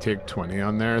if I take 20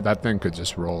 on there, that thing could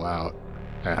just roll out,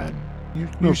 and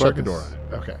you shut the door on it.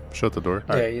 Okay. Shut the door.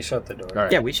 Yeah, you shut the door. All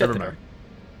right. Yeah, we shut never the mind.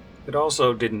 It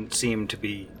also didn't seem to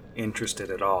be interested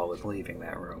at all in leaving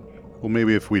that room. Well,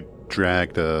 maybe if we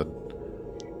dragged a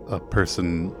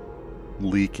person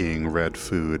leaking red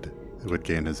food, it would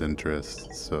gain his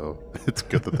interest. So it's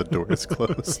good that the door is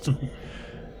closed.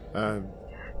 Um,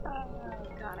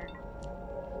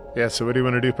 yeah, so what do you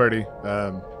want to do, party?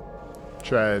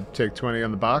 Try to take 20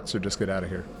 on the box or just get out of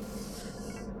here?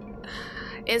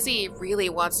 Izzy really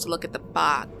wants to look at the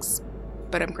box,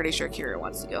 but I'm pretty sure Kira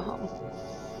wants to go home.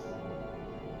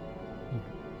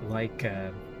 Like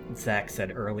Zach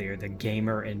said earlier, the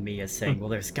gamer in me is saying, well,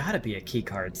 there's got to be a key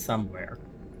card somewhere.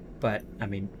 But, I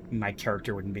mean, my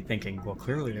character wouldn't be thinking, well,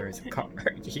 clearly there is a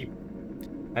card.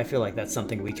 I feel like that's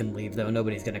something we can leave, though.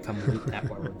 Nobody's going to come loot that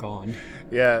while we're gone.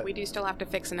 Yeah. We do still have to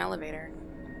fix an elevator.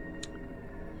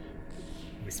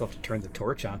 We still have to turn the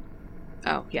torch on.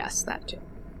 Oh, yes, that too.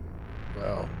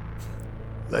 Well,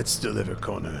 let's deliver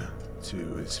Connor to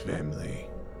his family,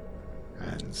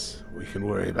 and we can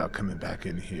worry about coming back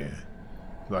in here.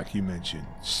 Like you mentioned,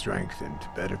 strengthened,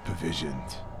 better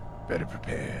provisioned, better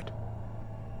prepared.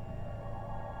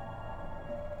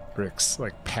 Bricks,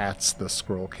 like, pats the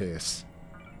scroll case.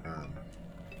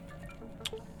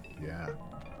 Yeah.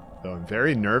 Though I'm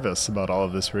very nervous about all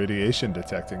of this radiation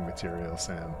detecting material,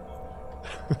 Sam.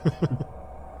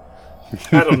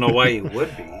 I don't know why you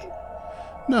would be.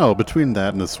 No, between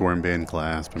that and the Swarmbane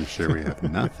clasp, I'm sure we have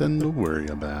nothing to worry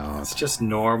about. It's just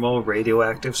normal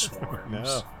radioactive swarms.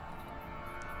 No.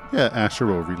 Yeah, Asher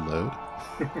will reload.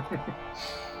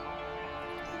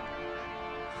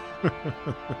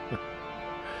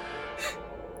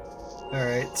 All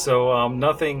right, so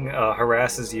nothing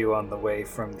harasses you on the way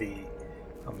from the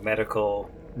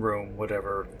medical room,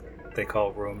 whatever they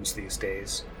call rooms these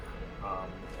days,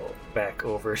 back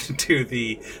over to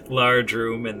the large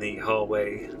room in the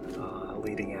hallway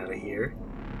leading out of here.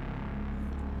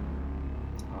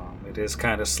 It is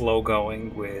kind of slow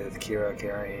going with Kira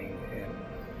carrying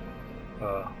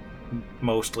an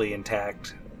mostly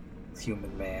intact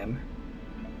human man.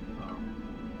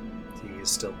 He is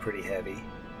still pretty heavy.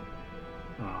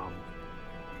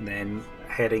 And then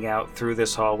heading out through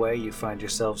this hallway, you find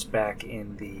yourselves back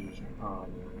in the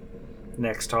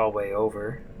next hallway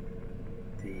over.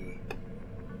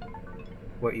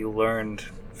 What you learned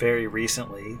very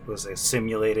recently was a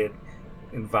simulated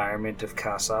environment of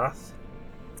Kasath,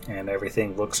 and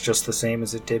everything looks just the same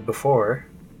as it did before,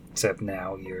 except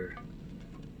now you're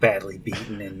badly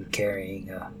beaten and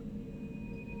carrying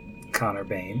Connor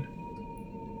Bane.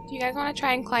 Do you guys want to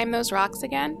try and climb those rocks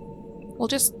again? We'll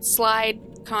just slide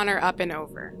Connor up and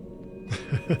over.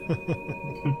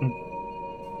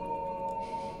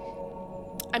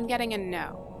 I'm getting a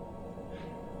no.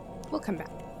 We'll come back.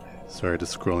 Sorry,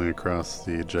 just scrolling across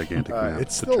the gigantic map.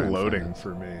 It's to still try and loading find it.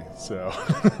 for me, so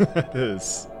it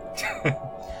is.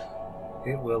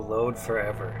 It will load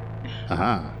forever.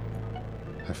 Aha!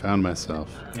 I found myself.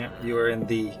 Yeah, you are in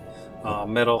the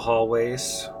metal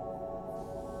hallways,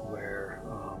 where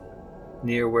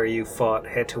near where you fought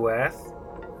Hetuath.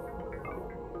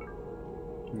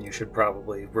 You should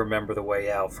probably remember the way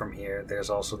out from here. There's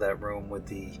also that room with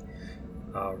the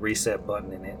reset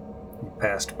button in it. You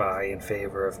passed by in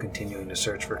favor of continuing to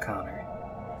search for Connor.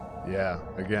 Yeah,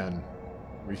 again,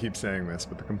 we keep saying this,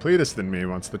 but the completist in me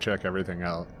wants to check everything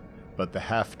out. But the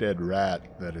half-dead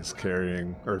rat that is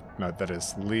carrying, or not, that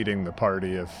is leading the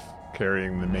party of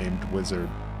carrying the maimed wizard,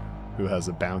 who has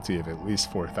a bounty of at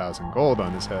least 4,000 gold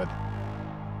on his head,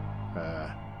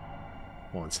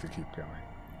 wants to keep going.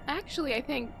 Actually, I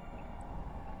think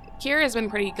Kira's been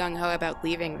pretty gung-ho about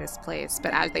leaving this place,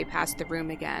 but as they pass the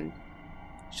room again,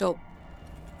 she'll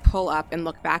pull up and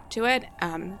look back to it.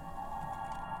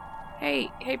 Hey,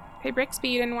 Brixby,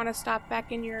 you didn't want to stop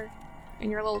back in your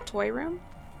little toy room?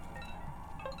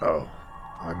 Oh,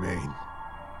 I mean,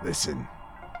 listen.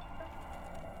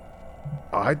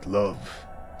 I'd love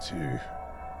to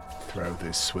throw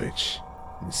this switch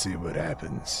and see what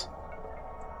happens.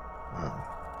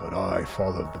 But I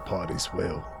followed the party's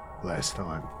will last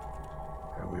time,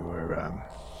 and we were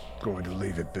going to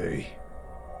leave it be.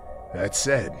 That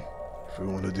said, if we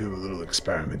want to do a little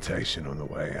experimentation on the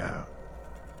way out,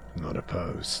 I'm not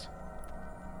opposed.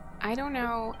 I don't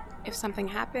know if something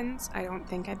happens. I don't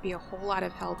think I'd be a whole lot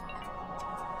of help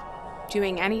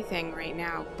doing anything right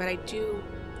now, but I do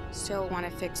still want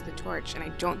to fix the torch, and I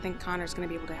don't think Connor's going to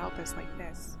be able to help us like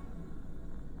this.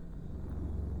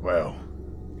 Well,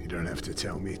 you don't have to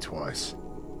tell me twice.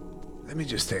 Let me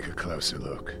just take a closer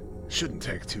look. Shouldn't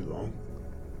take too long.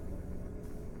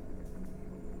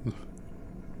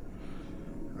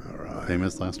 Alright.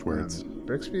 Famous last words.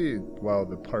 Brixby, while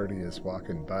the party is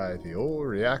walking by the old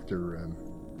reactor room,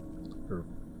 or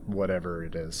whatever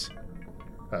it is,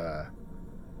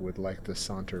 would like to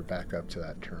saunter back up to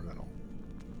that terminal.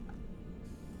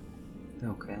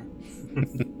 Okay.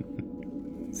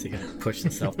 So you gotta push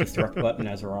the self-destruct button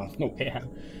as we're on the way out.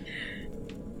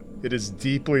 It is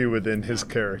deeply within his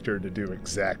character to do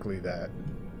exactly that.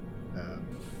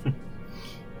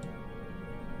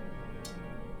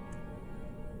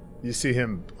 You see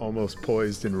him almost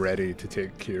poised and ready to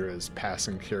take Kira's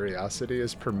passing curiosity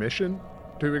as permission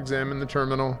to examine the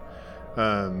terminal.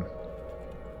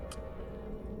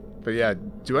 But yeah,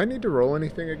 do I need to roll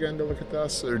anything again to look at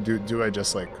this? Or do I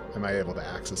just, am I able to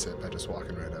access it by just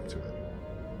walking right up to it?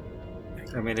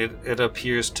 I mean, it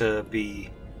appears to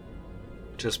be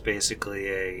just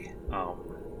basically a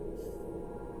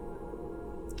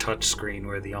touch screen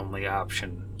where the only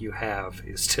option you have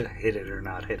is to hit it or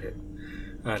not hit it.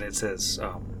 And it says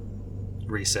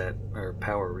reset, or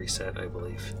power reset, I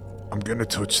believe. I'm gonna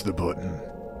touch the button.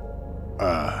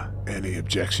 Any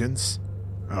objections?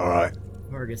 Alright.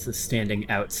 Vargas is standing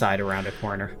outside around a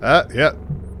corner. Yeah.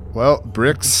 Well,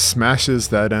 Brix smashes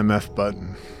that MF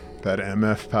button. That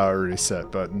MF power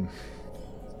reset button.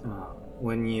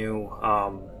 When you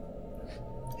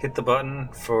hit the button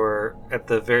at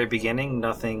the very beginning,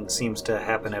 nothing seems to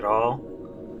happen at all.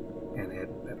 And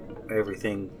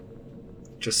everything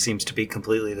just seems to be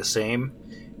completely the same.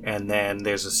 And then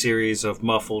there's a series of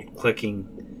muffled clicking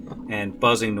and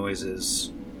buzzing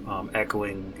noises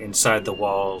echoing inside the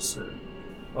walls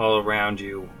all around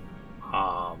you.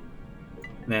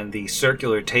 Then the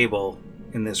circular table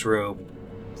in this room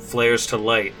flares to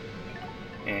light,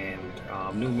 and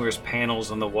numerous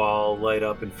panels on the wall light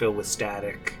up and fill with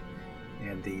static,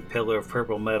 and the pillar of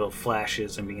purple metal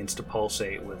flashes and begins to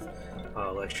pulsate with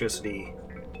electricity.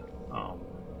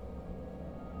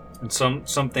 And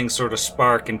some things sort of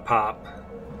spark and pop.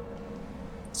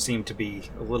 Seem to be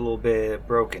a little bit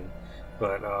broken,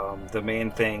 but the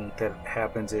main thing that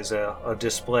happens is a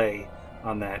display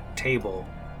on that table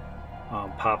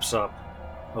pops up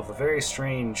of a very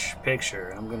strange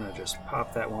picture. I'm gonna just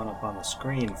pop that one up on the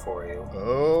screen for you.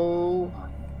 Oh.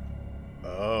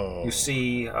 You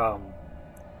see a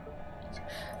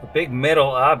big metal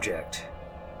object.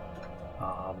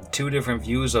 Two different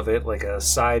views of it, like a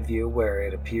side view where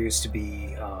it appears to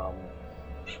be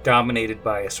dominated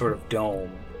by a sort of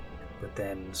dome, but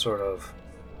then sort of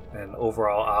an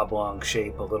overall oblong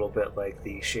shape, a little bit like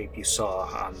the shape you saw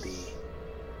on the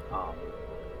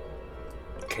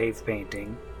cave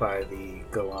painting by the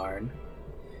Galarn.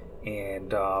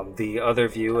 And the other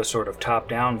view, a sort of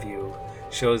top-down view,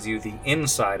 shows you the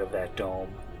inside of that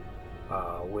dome,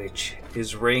 which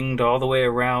is ringed all the way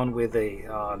around with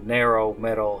a narrow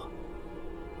metal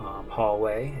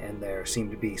hallway, and there seem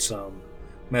to be some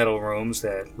metal rooms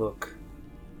that look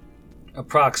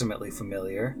approximately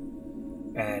familiar.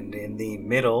 And in the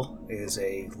middle is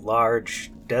a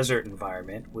large desert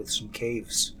environment with some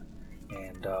caves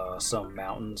and some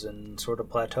mountains and sort of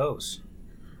plateaus.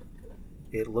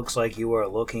 It looks like you are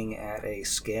looking at a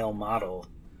scale model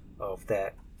of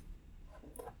that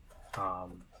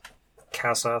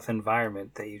Kassoth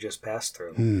environment that you just passed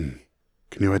through.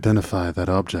 Can you identify that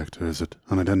object, or is it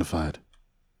unidentified?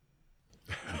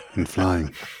 In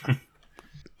flying.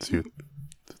 It's a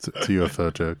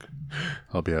UFO joke.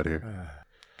 I'll be out of here.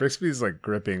 Brixby's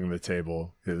gripping the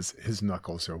table. His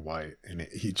knuckles are white, and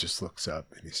he just looks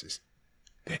up and he says,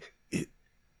 It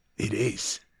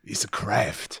is. It's a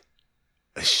craft.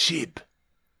 A ship.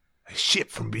 A ship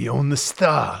from beyond the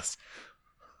stars.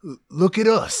 Look at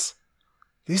us.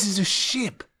 This is a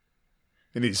ship.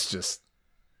 and he's just,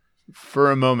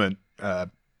 for a moment,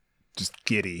 just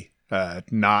giddy,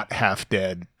 not half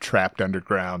dead, trapped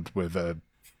underground with a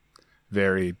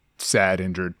very sad,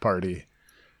 injured party,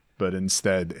 but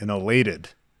instead an elated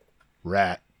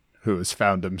rat who has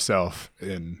found himself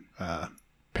in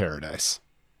paradise,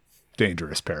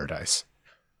 dangerous paradise.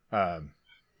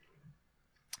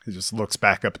 He just looks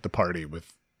back up at the party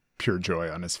with pure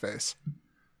joy on his face.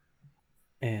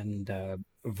 And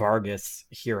Vargas,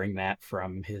 hearing that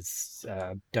from his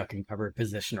duck and cover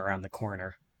position around the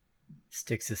corner,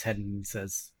 sticks his head in and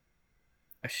says,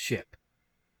 "A ship?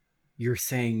 You're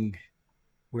saying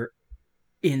we're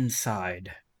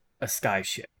inside a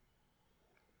skyship?"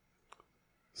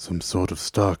 Some sort of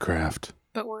starcraft.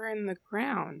 But we're in the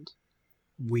ground.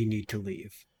 We need to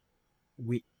leave.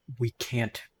 We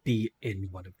can't be in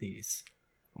one of these.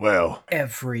 Well,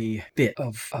 Every bit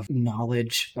of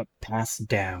knowledge passed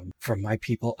down from my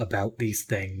people about these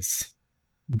things,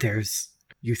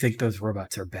 you think those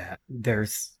robots are bad.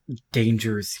 There's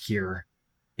dangers here.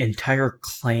 Entire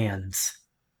clans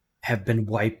have been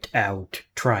wiped out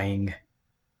trying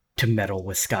to meddle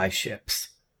with sky-ships.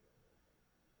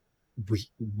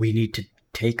 We need to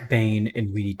take Bane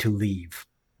and we need to leave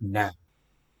now.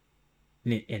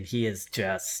 And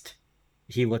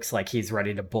he looks like he's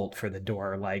ready to bolt for the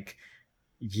door. Like,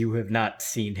 you have not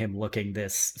seen him looking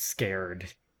this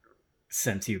scared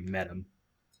since you've met him.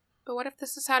 But what if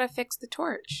this is how to fix the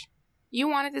torch? You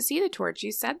wanted to see the torch.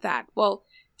 You said that. Well,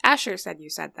 Asher said you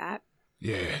said that.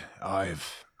 yeah,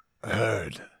 I've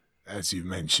heard, as you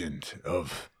mentioned,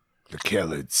 of the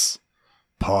Kellids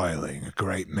piling a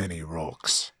great many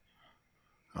rocks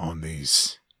on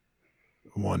these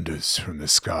wonders from the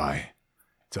sky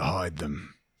to hide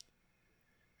them.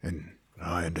 And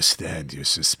I understand your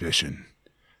suspicion.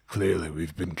 Clearly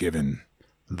we've been given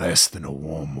less than a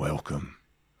warm welcome.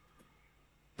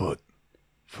 But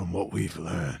from what we've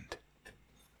learned,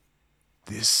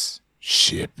 this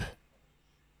ship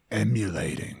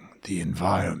emulating the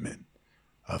environment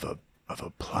of a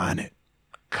planet,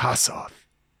 Kassoth,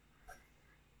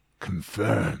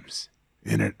 confirms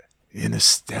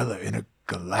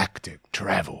intergalactic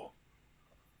travel.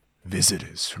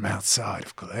 Visitors from outside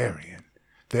of Galarian.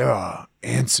 There are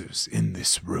answers in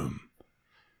this room,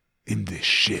 in this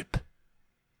ship,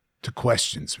 to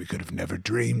questions we could have never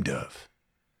dreamed of.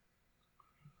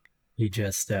 He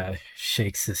just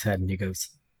shakes his head and he goes,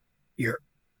 "You're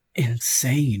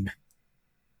insane.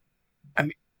 I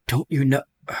mean, don't you know?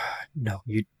 No,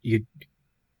 you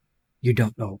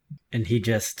don't know." And he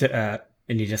just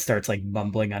starts like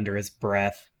mumbling under his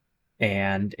breath,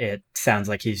 and it sounds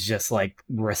like he's just like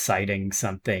reciting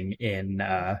something in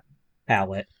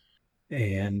Hallett.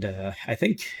 And I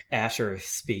think Asher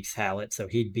speaks Hallett, so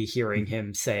he'd be hearing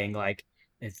him saying, like,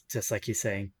 it's just like he's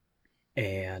saying,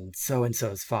 and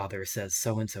so-and-so's father says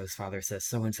so-and-so's father says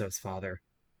so-and-so's father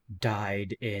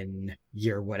died in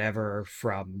year whatever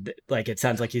from, like, it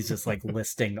sounds like he's just like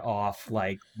listing off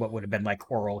like what would have been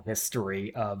like oral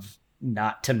history of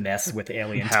not to mess with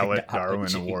alien Hallett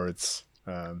technology. Darwin Awards.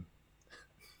 Yeah.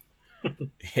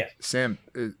 Sam,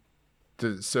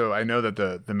 so I know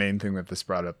that the main thing that this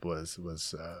brought up was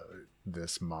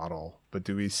this model, but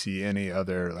do we see any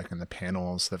other, like in the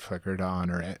panels that flickered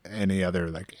on, or any other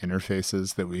like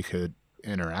interfaces that we could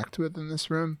interact with in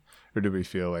this room, or do we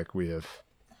feel like we have?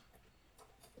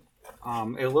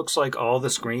 It looks like all the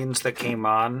screens that came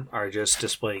on are just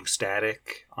displaying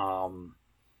static,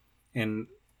 and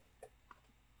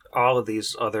all of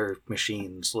these other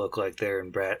machines look like they're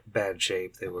in bad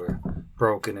shape. They were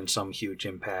broken in some huge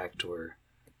impact or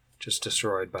just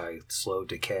destroyed by slow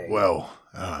decay. Well,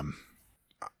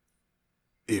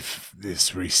 if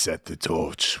this reset the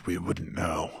torch, we wouldn't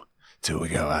know till we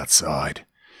go outside.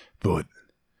 But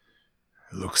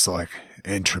it looks like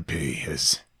entropy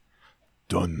has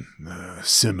done a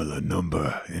similar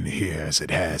number in here as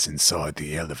it has inside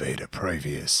the elevator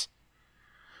previous.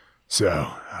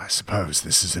 So, I suppose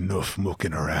this is enough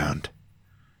mucking around.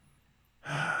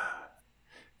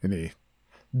 And he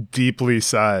deeply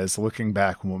sighs, looking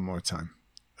back one more time.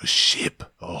 A ship,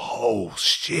 a whole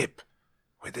ship,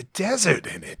 with a desert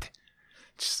in it.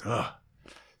 Just,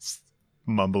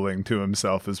 Mumbling to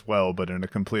himself as well, but in a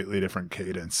completely different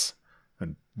cadence,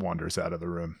 and wanders out of the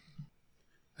room.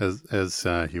 As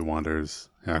he wanders,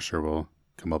 Asher will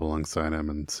come up alongside him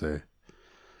and say,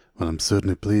 "Well, I'm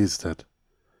certainly pleased that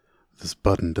this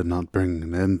button did not bring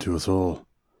an end to us all.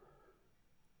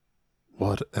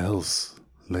 What else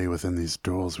lay within these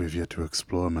doors we've yet to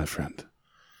explore, my friend?"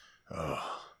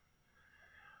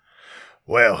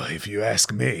 Well, if you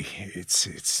ask me,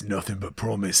 it's nothing but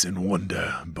promise and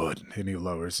wonder, but... And he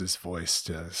lowers his voice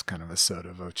to kind of a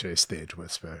sotto voce stage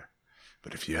whisper.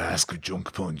 But if you ask a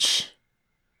junk punch...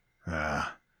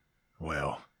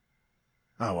 well,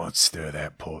 I won't stir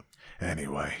that pot.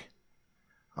 Anyway,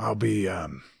 I'll be,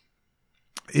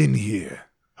 in here,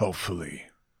 hopefully,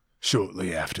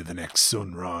 shortly after the next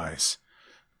sunrise.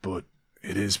 But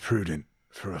it is prudent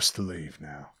for us to leave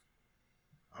now,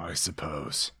 I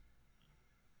suppose.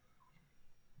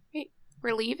 Wait,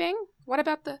 we're leaving? What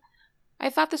about I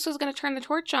thought this was going to turn the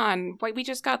torch on. Why, we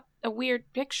just got a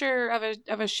weird picture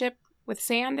of a ship with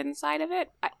sand inside of it?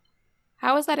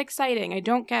 How is that exciting? I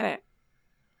don't get it.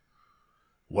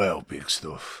 Well, big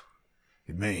stuff,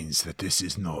 it means that this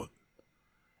is not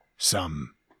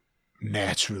some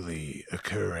naturally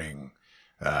occurring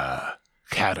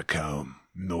catacomb,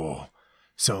 nor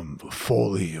some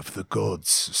folly of the gods,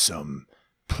 some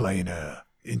planar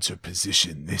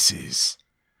interposition. This is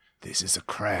a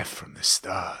craft from the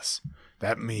stars.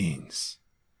 That means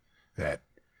that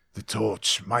the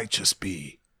torch might just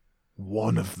be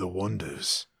one of the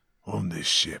wonders on this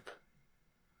ship.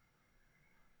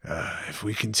 If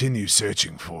we continue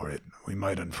searching for it, we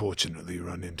might unfortunately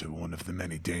run into one of the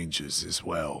many dangers as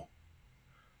well.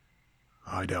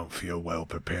 I don't feel well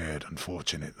prepared,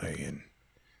 unfortunately, and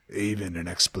even an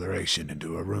exploration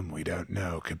into a room we don't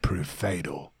know could prove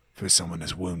fatal for someone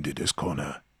as wounded as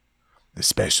Connor,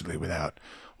 especially without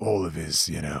all of his,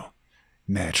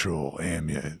 natural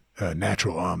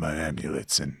armor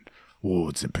amulets and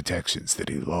wards and protections that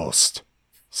he lost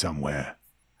somewhere.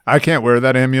 I can't wear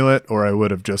that amulet, or I would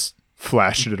have just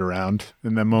flashed it around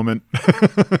in that moment.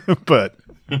 But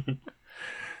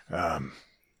I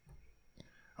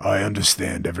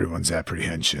understand everyone's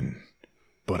apprehension,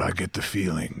 but I get the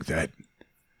feeling that,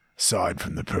 aside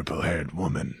from the purple-haired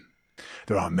woman,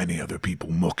 there aren't many other people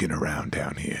mucking around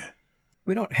down here.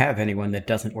 We don't have anyone that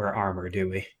doesn't wear armor, do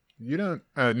we? you don't.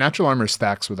 Natural armor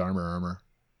stacks with armor.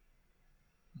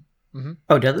 Mm-hmm.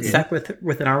 Oh, does it stack with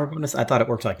an armor bonus? I thought it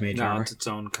worked like mage No, armor. it's its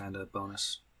own kind of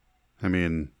bonus. I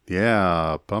mean,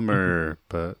 yeah, bummer,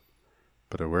 but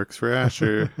it works for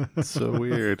Asher. It's so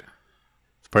weird.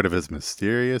 It's part of his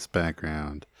mysterious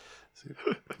background.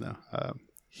 No,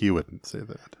 he wouldn't say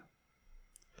that.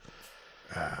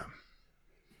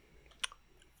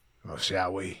 Well,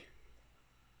 shall we?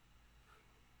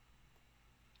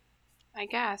 I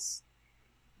guess.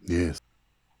 Yes.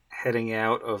 Heading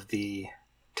out of the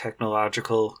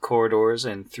technological corridors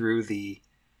and through the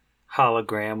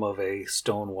hologram of a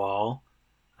stone wall,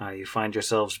 you find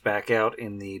yourselves back out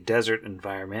in the desert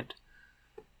environment.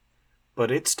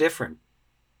 But it's different.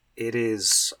 It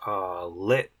is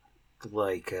lit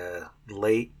like a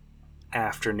late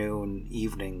afternoon,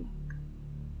 evening.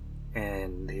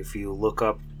 And if you look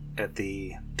up at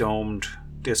the domed,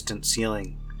 distant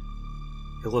ceiling,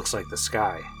 it looks like the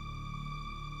sky.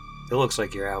 It looks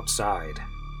like you're outside.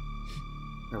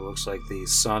 It looks like the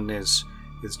sun is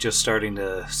just starting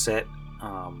to set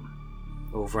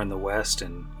over in the west,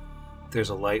 and there's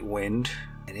a light wind,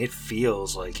 and it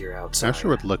feels like you're outside. Asher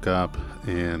would look up,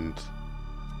 and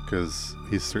because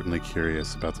he's certainly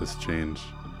curious about this change.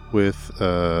 With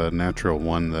natural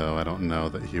 1, though, I don't know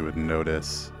that he would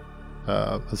notice.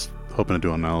 I was hoping to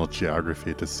do a knowledge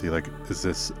geography to see, like, is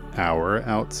this our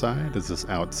outside? Is this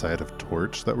outside of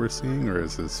Torch that we're seeing, or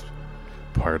is this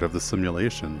part of the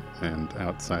simulation and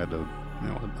outside of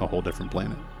a whole different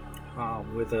planet?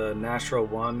 With a natural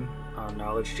 1 on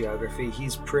knowledge geography,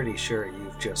 he's pretty sure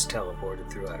you've just teleported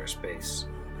through outer space.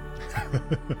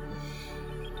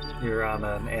 You're on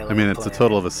an alien I mean, it's planet. a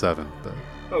total of a 7, but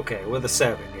Okay, with a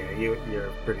 7, yeah,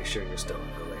 you're pretty sure you're still in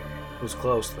Galarian. It was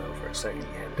close, though, for a second you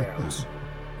had doubts.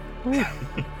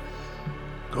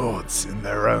 Gods in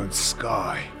their own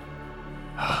sky.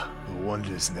 The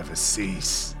wonders never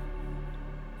cease.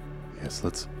 yes,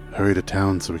 let's hurry to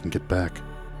town so we can get back.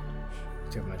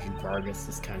 So imagine Vargas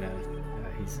is kind of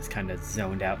he's just kind of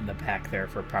zoned out in the back there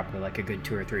for probably like a good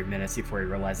 2 or 3 minutes before he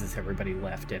realizes everybody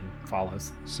left and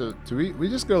follows. So do we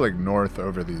just go like north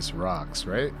over these rocks,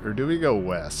 right? Or do we go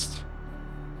west?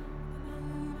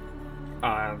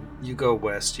 You go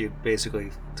west, you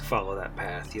basically follow that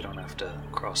path. You don't have to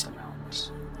cross the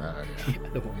mountains. Yeah.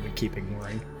 The one we keep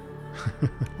ignoring.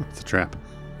 It's a trap.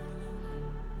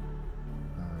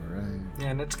 All right.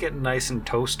 Yeah, and it's getting nice and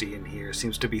toasty in here.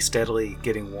 Seems to be steadily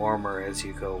getting warmer as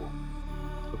you go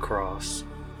across.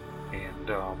 And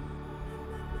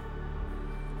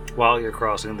while you're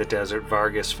crossing the desert,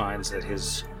 Vargas finds that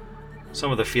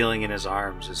some of the feeling in his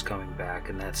arms is coming back,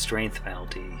 and that strength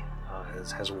penalty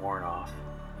has worn off.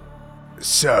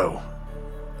 So,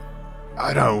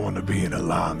 I don't want to be an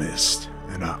alarmist,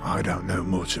 and I don't know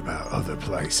much about other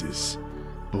places,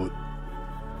 but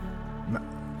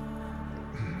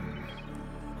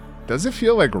Does it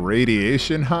feel like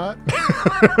radiation hot?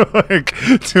 Like,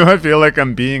 do I feel like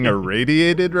I'm being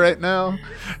irradiated right now?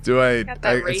 Got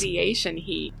that radiation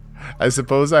heat. I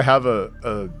suppose I have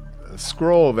a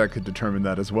scroll that could determine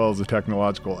that as well as a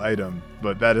technological item,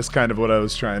 but that is kind of what I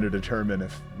was trying to determine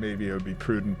if maybe it would be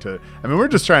prudent to... I mean, we're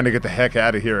just trying to get the heck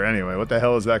out of here anyway. What the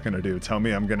hell is that going to do? Tell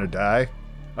me I'm going to die?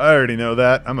 I already know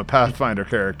that. I'm a Pathfinder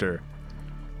character.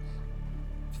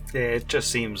 Yeah, it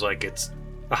just seems like it's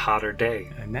a hotter day.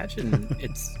 I imagine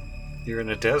it's You're in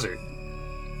a desert.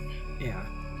 yeah.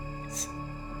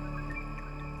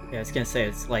 I was gonna say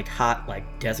it's like hot,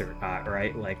 like desert hot,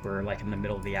 right? Like we're like in the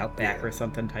middle of the outback or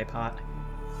something type hot.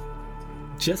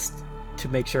 Just to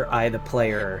make sure I, the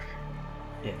player,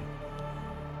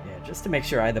 just to make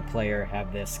sure I, the player,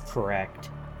 have this correct.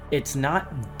 It's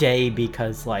not day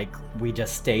because, like, we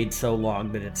just stayed so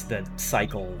long that it's the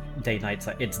cycle, day-night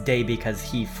cycle. It's day because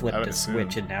he flipped a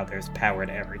switch and now there's power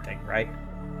to everything, right?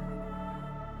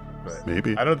 But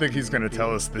Maybe. I don't think he's going to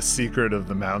tell us the secret of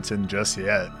the mountain just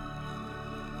yet.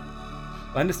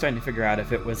 I'm just trying to figure out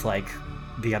if it was like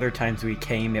the other times we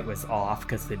came, it was off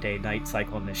because the day-night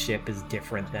cycle on the ship is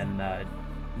different than the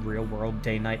real-world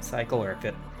day-night cycle, or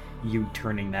if you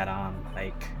turning that on,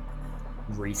 like,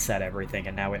 reset everything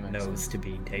and now it knows to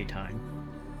be daytime.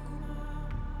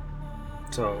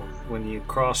 So when you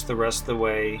cross the rest of the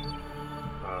way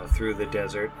through the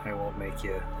desert, I won't make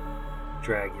you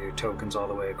drag your tokens all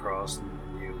the way across.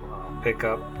 And you pick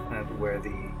up at where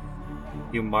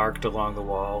you marked along the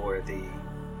wall where the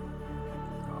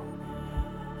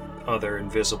other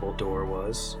invisible door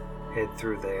was. Head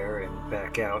through there and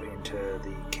back out into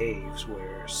the caves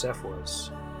where Seth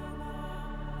was.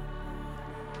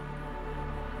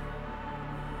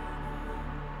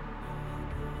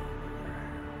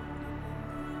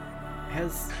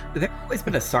 Has there always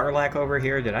been a Sarlacc over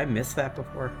here? Did I miss that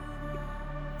before?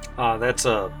 That's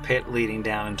a pit leading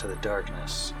down into the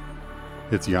darkness.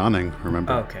 It's yawning,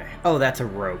 remember? Okay. Oh, that's a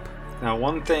rope. Now,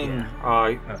 one thing,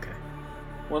 Okay.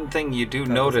 one thing you do That was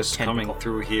a notice coming tentacle.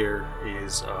 through here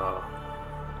is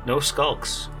no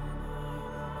skulks.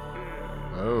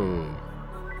 Oh.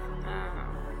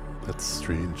 That's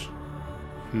strange.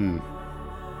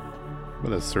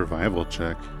 What a survival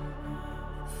check.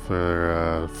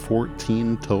 For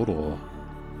 14 total.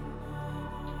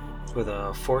 With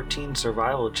a 14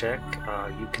 survival check,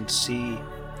 you can see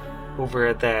over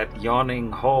at that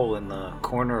yawning hole in the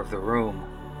corner of the room,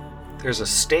 there's a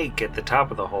stake at the top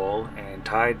of the hole, and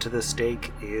tied to the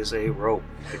stake is a rope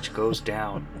which goes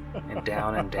down and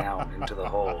down and down into the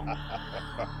hole.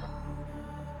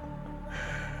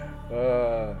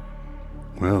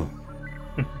 Well,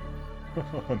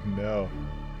 Oh no.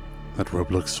 that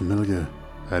rope looks familiar.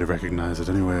 I'd recognize it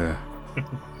anywhere.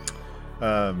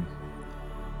 I'm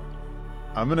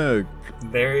gonna.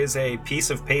 There is a piece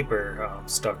of paper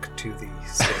stuck to the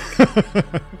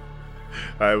stake.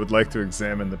 I would like to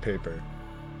examine the paper.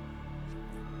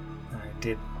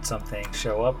 Did something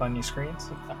show up on your screens?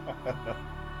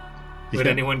 Would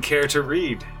Yeah. anyone care to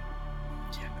read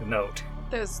the note?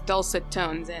 Those dulcet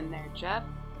tones in there, Jeff.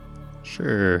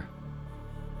 Sure.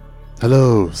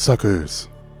 Hello, suckers.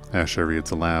 Asher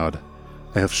reads aloud.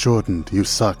 I have shortened "you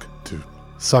suck" to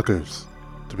 "suckers"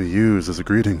 to be used as a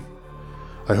greeting.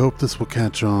 I hope this will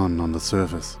catch on the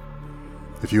surface.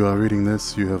 If you are reading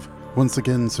this, you have once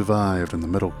again survived in the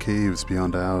metal caves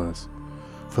beyond ours.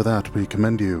 For that we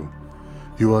commend you.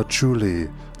 You are truly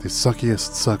the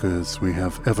suckiest suckers we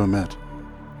have ever met.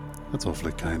 That's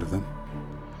awfully kind of them.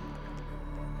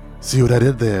 See what I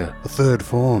did there? A third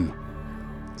form.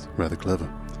 It's rather clever.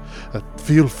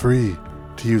 Feel free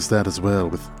to use that as well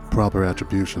with proper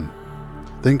attribution.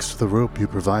 Thanks to the rope you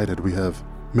provided, we have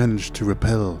managed to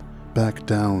rappel back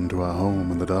down to our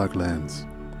home in the Darklands.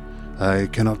 I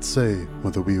cannot say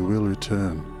whether we will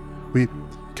return. We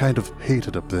kind of hate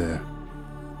it up there.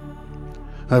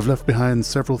 I've left behind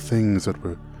several things that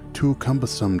were too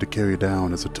cumbersome to carry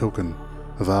down as a token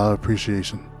of our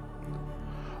appreciation.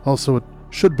 Also, it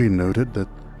should be noted that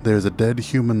there is a dead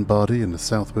human body in the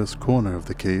southwest corner of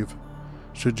the cave,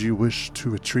 should you wish to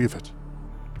retrieve it.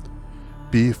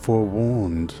 Be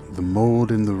forewarned, the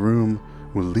mold in the room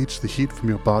will leach the heat from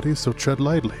your body, so tread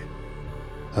lightly.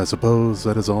 I suppose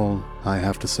that is all I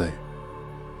have to say.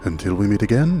 Until we meet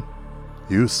again,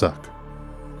 you suck.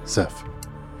 Seth.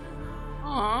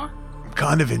 Aw. I'm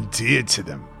kind of endeared to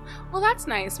them. Well, that's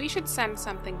nice. We should send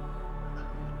something.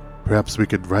 Perhaps we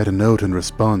could write a note in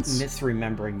response,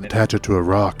 Misremembering that. attach it to a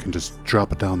rock, and just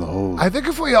drop it down the hole. I think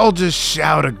if we all just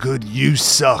shout a good "you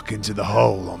suck" into the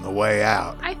hole on the way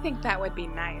out, I think that would be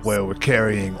nice. where we're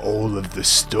carrying all of the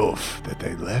stuff that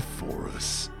they left for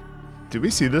us. Do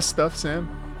we see this stuff, Sam?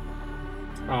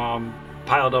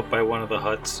 Piled up by one of the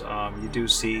huts, you do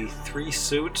see 3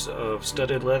 suits of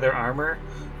studded leather armor,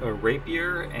 a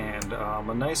rapier, and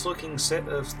a nice-looking set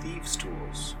of thieves'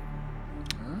 tools.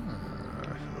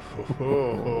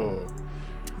 Oh.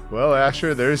 Well,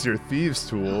 Asher, there's your thieves'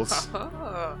 tools.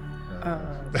 Oh.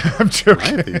 I'm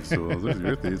joking. My thieves' tools. Those are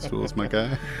your thieves' tools, my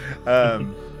guy.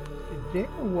 There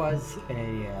was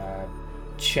a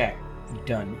check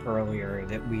done earlier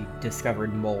that we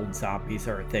discovered mold zombies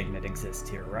are a thing that exists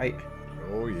here, right?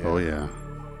 Oh yeah. Oh, yeah.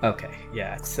 Okay,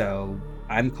 yeah, so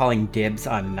I'm calling dibs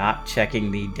on not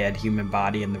checking the dead human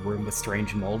body in the room with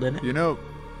strange mold in it. You know,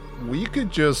 we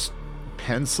could just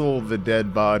pencil the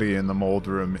dead body in the mold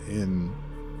room in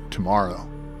tomorrow.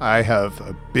 I have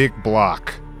a big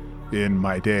block in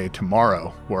my day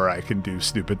tomorrow where I can do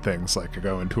stupid things like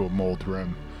go into a mold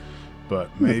room. But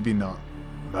maybe not.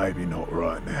 Maybe not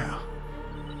right now.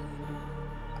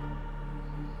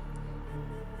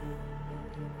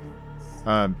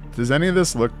 Does any of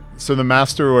this look... So the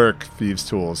masterwork thieves'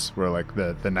 tools were like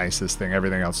the nicest thing.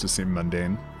 Everything else just seemed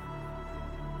mundane.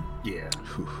 Yeah.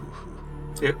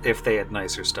 If they had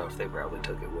nicer stuff, they probably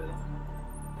took it with them.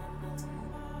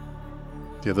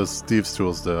 Yeah, those thieves'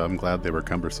 tools, though, I'm glad they were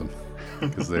cumbersome.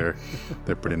 Because they're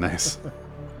pretty nice.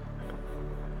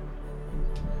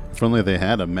 If only they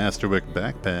had a Masterwork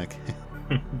backpack.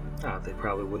 They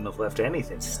probably wouldn't have left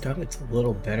anything. Studded's a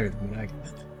little better than what I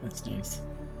got. That's nice.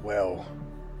 Well,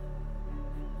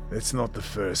 it's not the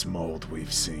first mold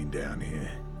we've seen down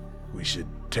here. We should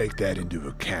take that into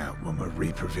account when we're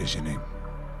reprovisioning.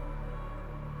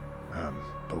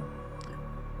 But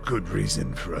good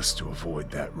reason for us to avoid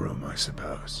that room, I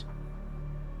suppose.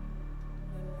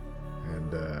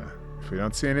 And if we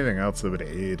don't see anything else that would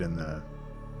aid in the...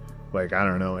 Like, I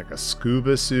don't know, like a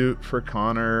scuba suit for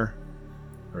Connor,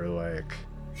 or like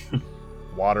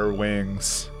water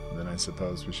wings, then I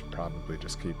suppose we should probably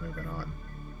just keep moving on.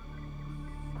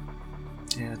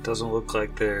 Yeah, it doesn't look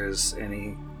like there's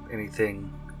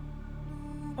anything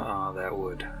that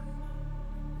would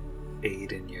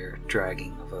aid in your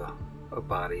dragging of a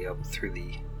body up through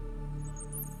the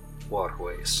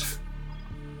waterways.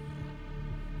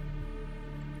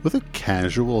 With a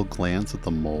casual glance at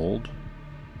the mold,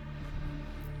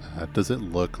 does it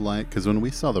look like... Because when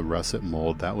we saw the russet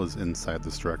mold, that was inside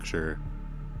the structure.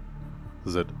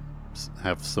 Does it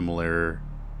have similar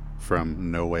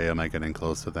from no way am I getting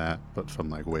close to that, but from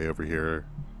like way over here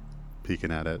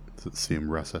peeking at it, does it seem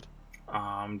russet?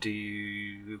 Do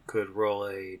you could roll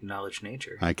a knowledge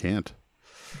nature? I can't.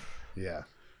 Yeah.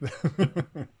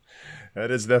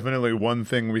 That is definitely one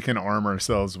thing we can arm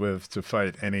ourselves with to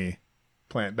fight any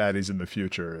plant baddies in the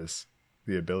future, is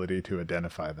the ability to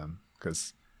identify them.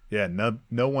 Because, yeah,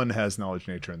 no one has knowledge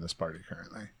nature in this party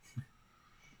currently.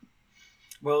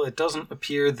 Well, it doesn't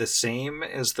appear the same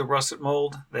as the russet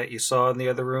mold that you saw in the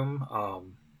other room.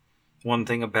 One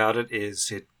thing about it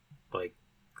is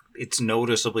it's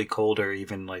noticeably colder,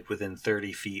 even like within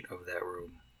 30 feet of that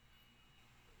room.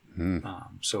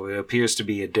 So it appears to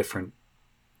be a different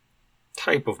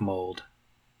type of mold.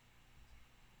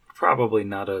 Probably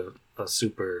not a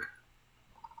super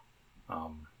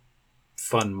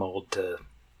fun mold to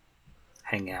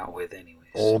hang out with anyways.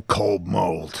 Old cold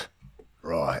mold.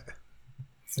 Right.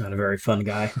 It's not a very fun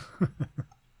guy.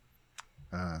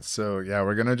 So, yeah,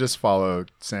 we're going to just follow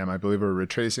Sam. I believe we're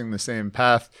retracing the same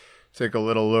path. Take a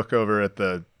little look over at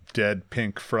the dead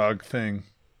pink frog thing.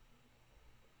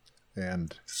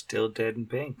 And... Still dead and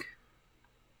pink.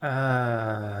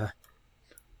 Oh.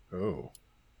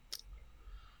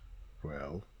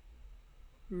 Well.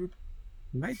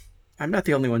 I'm not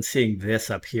the only one seeing this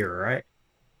up here, right?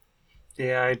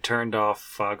 Yeah, I turned off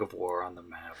Fog of War on the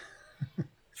map.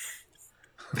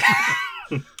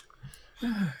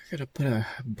 Gotta put a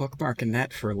bookmark in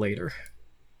that for later,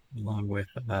 along with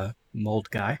Mold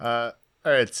Guy. All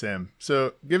right, Sam.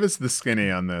 So give us the skinny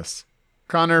on this.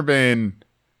 Connor Bain,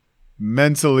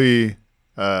 mentally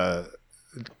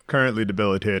currently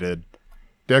debilitated,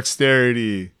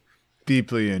 dexterity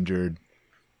deeply injured,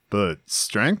 but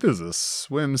strength is a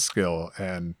swim skill,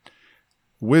 and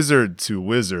wizard to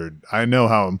wizard, I know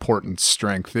how important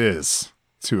strength is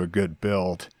to a good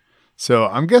build. So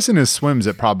I'm guessing his swim's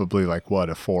at probably like, what,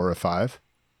 a 4 or 5?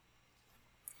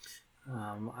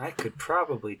 I could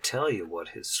probably tell you what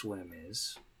his swim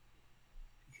is,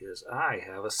 because I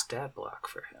have a stat block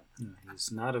for him.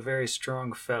 He's not a very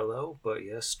strong fellow, but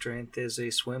yes, strength is a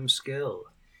swim skill.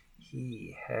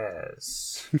 He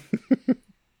has...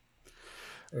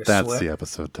 That's the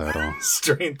episode title.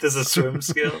 Strength is a swim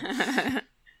skill?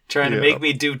 Trying to make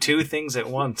me do two things at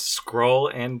once, scroll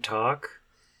and talk?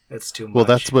 That's too much. Well,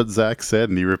 that's what Zach said,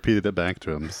 and he repeated it back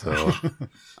to him, so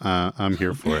I'm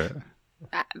here for it.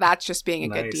 That's just being a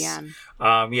Nice. good DM.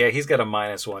 Yeah, he's got a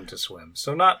 -1 to swim,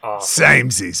 so not awful.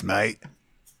 Samesies, mate.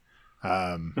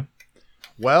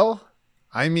 Well,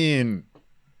 I mean,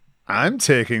 I'm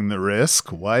taking the risk.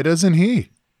 Why doesn't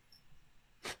he?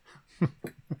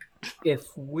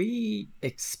 If we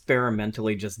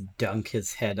experimentally just dunk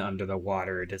his head under the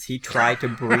water, does he try to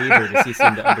breathe, or does he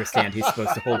seem to understand he's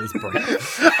supposed to hold his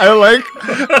breath? I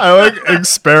like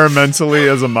experimentally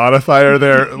as a modifier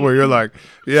there, where you're like,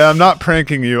 yeah, I'm not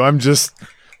pranking you. I'm just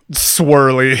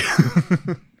swirly.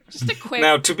 Just a quick...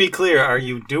 Now, to be clear, are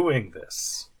you doing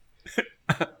this?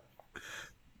 I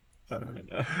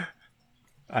don't know.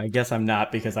 I guess I'm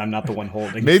not because I'm not the one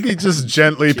holding. Maybe just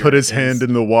gently put his Here it is. hand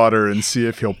in the water and see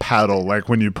if he'll paddle, like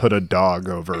when you put a dog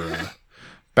over a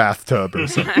bathtub or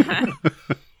something.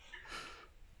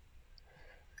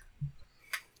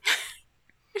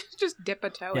 Just dip a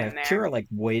toe Yeah, in there. if Kira like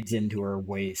wades into her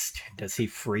waist, does he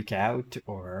freak out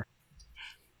or?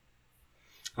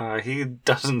 He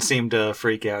doesn't seem to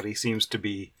freak out. He seems to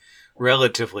be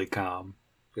relatively calm,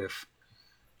 if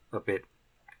a bit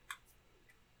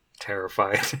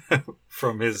terrified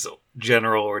from his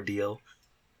general ordeal.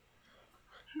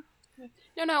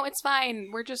 No, it's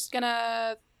fine. We're just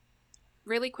gonna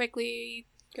really quickly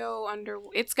go under.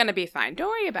 It's gonna be fine. Don't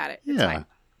worry about it. It's Yeah. fine.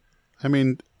 I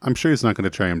mean, I'm sure he's not going to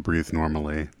try and breathe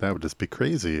normally. That would just be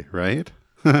crazy, right?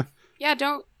 Yeah,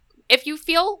 don't. If you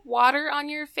feel water on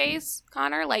your face,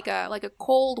 Connor, like a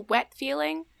cold, wet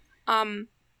feeling,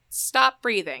 stop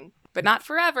breathing, but not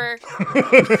forever.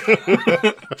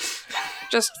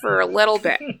 Just for a little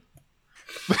bit.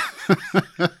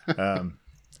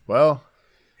 Well,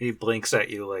 He blinks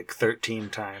at you like 13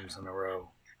 times in a row.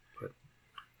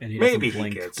 And he doesn't Maybe he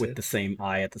blink gets with it. the same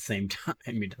eye at the same time.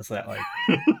 He does that like.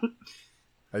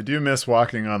 I do miss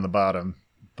walking on the bottom,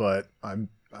 but I'm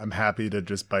happy to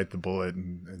just bite the bullet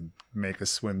and make a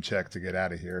swim check to get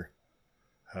out of here.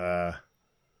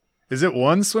 Is it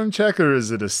one swim check or is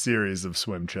it a series of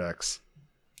swim checks?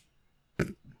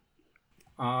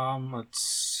 Let's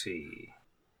see.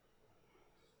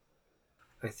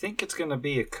 I think it's gonna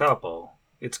be a couple.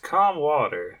 It's calm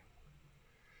water.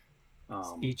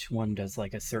 Each one does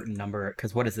like a certain number.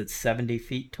 Because what is it, 70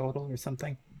 feet total or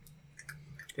something?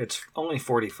 It's only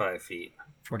 45 feet.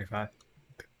 45.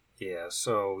 Yeah,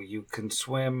 so you can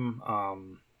swim,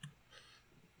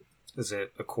 is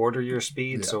it a quarter your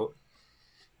speed? Yeah. So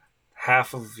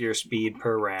half of your speed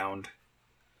per round.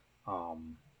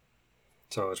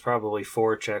 So it's probably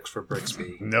 4 checks for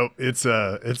Brixby. Nope, it's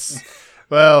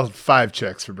 5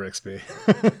 checks for Brixby.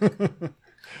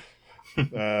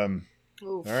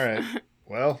 Oof. All right.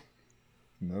 Well,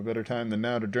 no better time than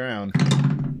now to drown.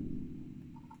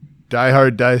 Die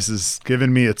Hard Dice has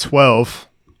given me a 12,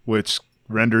 which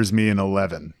renders me an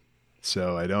 11.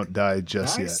 So I don't die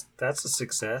just Nice. That's a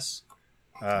success.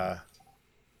 yet.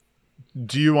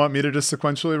 Do you want me to just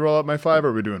sequentially roll up my 5? Or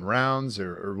are we doing rounds,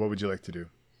 or what would you like to do?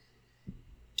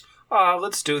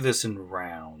 Let's do this in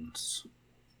rounds.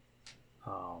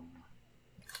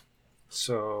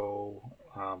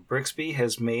 Brixby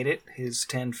has made it his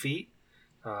 10 feet.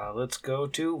 Let's go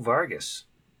to Vargas.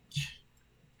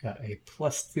 Got a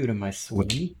 +2 to my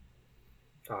swim.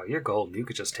 Oh, you're golden. You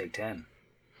could just take 10.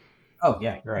 Oh,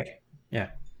 yeah, you're right.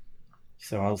 Yeah.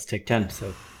 So I'll just take 10.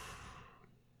 So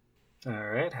All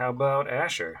right. How about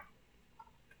Asher?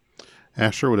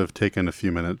 Asher would have taken a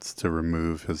few minutes to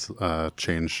remove his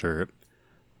chain shirt,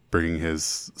 bringing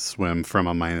his swim from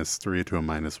a -3 to a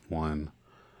 -1.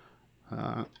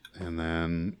 And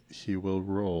then he will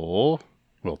roll.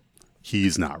 Well,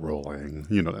 he's not rolling.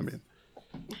 You know what I mean.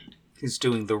 He's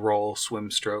doing the roll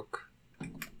swim stroke.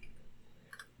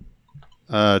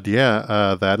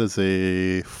 That is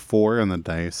a 4 on the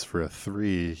dice for a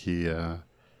 3.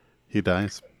 He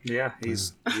dies. Yeah,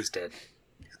 he's dead.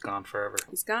 He's gone forever.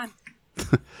 He's gone.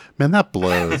 Man, that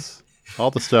blows.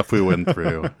 All the stuff we went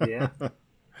through. Yeah.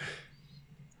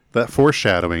 That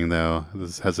foreshadowing, though,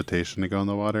 this hesitation to go in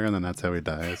the water, and then that's how he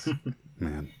dies.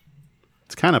 Man,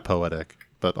 it's kind of poetic,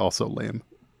 but also lame.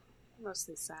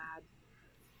 Mostly sad.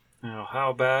 Now,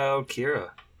 how about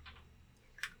Kira?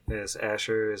 As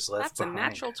Asher is left That's behind. a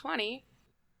natural 20.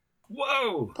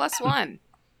 Whoa! +1.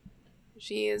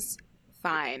 She is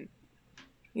fine.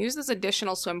 Use those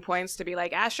additional swim points to be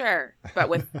like Asher, but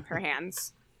with her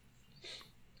hands.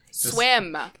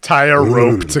 Swim. Tie a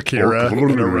rope to Kira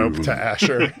and a rope to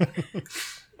Asher.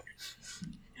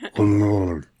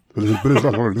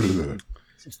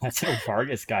 that's how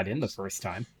Vargas got in the first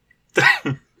time.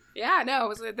 Yeah, no. It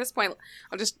was at this point,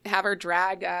 I'll just have her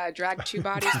drag 2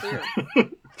 bodies through.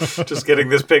 Just getting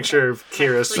this picture of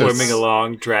Kira Yes. swimming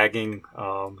along, dragging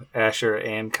Asher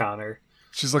and Connor.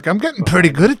 She's like, I'm getting pretty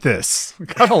good at this. I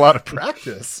got a lot of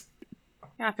practice.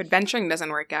 Yeah, if adventuring doesn't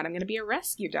work out, I'm going to be a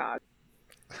rescue dog.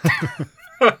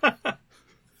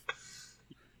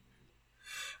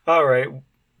 All right.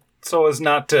 So as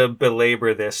not to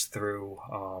belabor this through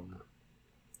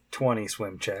 20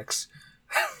 swim checks,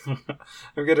 I'm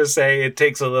going to say it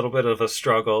takes a little bit of a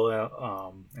struggle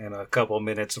and a couple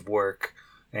minutes of work.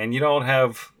 And you don't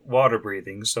have water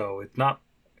breathing, so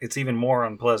it's even more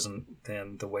unpleasant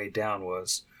than the way down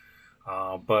was.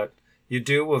 But you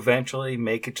do eventually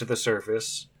make it to the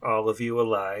surface, all of you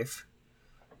alive.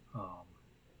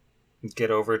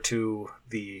 Get over to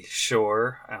the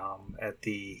shore at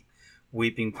the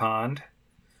Weeping Pond,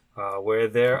 where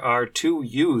there are two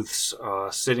youths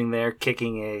sitting there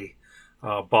kicking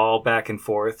a ball back and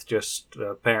forth, just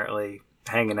apparently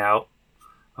hanging out.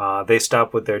 They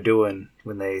stop what they're doing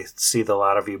when they see the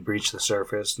lot of you breach the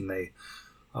surface, and they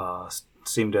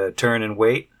seem to turn and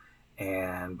wait.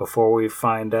 And before we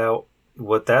find out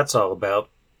what that's all about,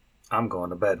 I'm going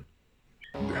to bed.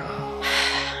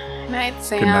 Night,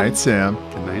 Sam. Good night, Sam.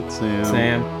 Good night, Sam.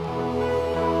 Sam.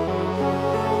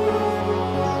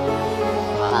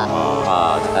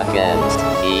 Pod against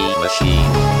the machine.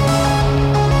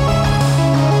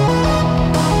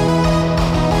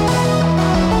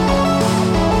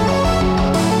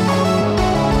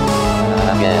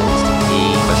 Against the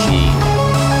machine.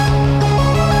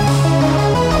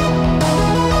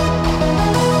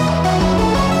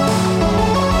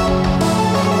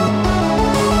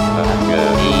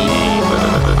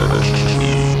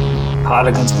 Pod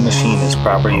Against the Machine is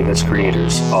property of its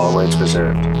creators, all rights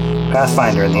reserved.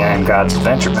 Pathfinder and the Iron Gods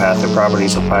Adventure Path are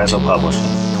properties of Paizo Publishing.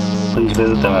 Please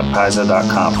visit them at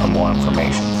paizo.com for more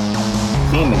information.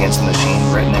 Theme Against the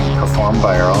Machine written and performed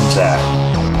by our own Zach.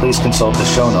 Please consult the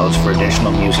show notes for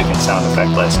additional music and sound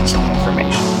effect licensing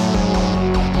information.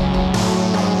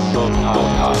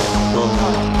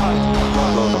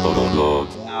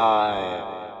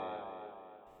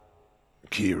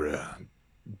 Kira,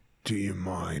 do you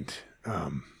mind?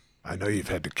 I know you've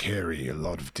had to carry a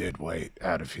lot of dead weight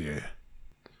out of here.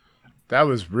 That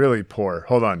was really poor.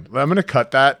 Hold on. I'm going to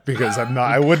cut that because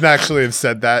I wouldn't actually have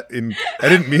said that I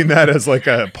didn't mean that as like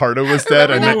a Pardo was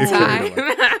dead. I meant you carried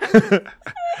away.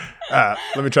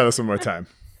 Let me try this one more time.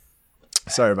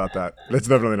 Sorry about that. That's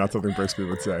definitely not something Brixby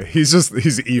would say.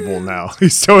 He's evil now.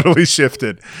 He's totally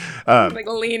shifted. Like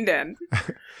leaned in.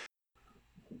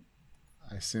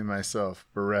 I see myself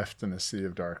bereft in a sea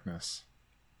of darkness.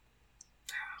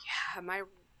 Yeah, my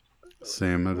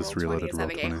Same, I just Roll20 reloaded is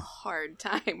having Roll20. a hard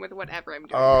time with whatever I'm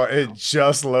doing. Oh, it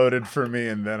just loaded for me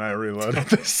and then I reloaded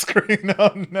the screen.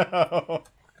 Oh no.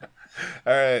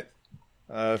 All right.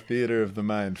 Theater of the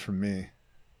mind from me.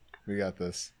 We got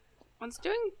this. Is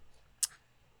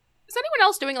anyone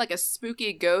else doing like a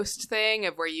spooky ghost thing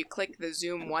of where you click the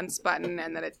zoom once button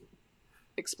and then it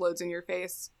explodes in your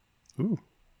face? Ooh.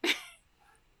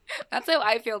 That's how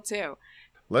I feel too.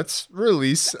 Let's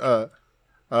release so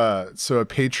a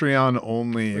Patreon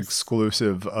only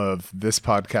exclusive of this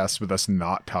podcast with us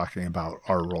not talking about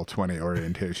our Roll20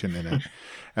 orientation in it.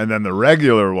 And then the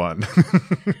regular one.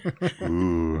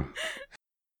 Ooh.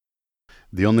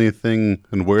 The only thing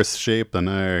in worse shape than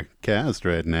our cast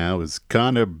right now is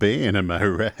Connor Bain, am I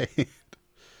right?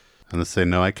 And let's say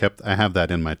no, I have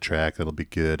that in my track. That'll be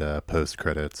good post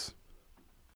credits.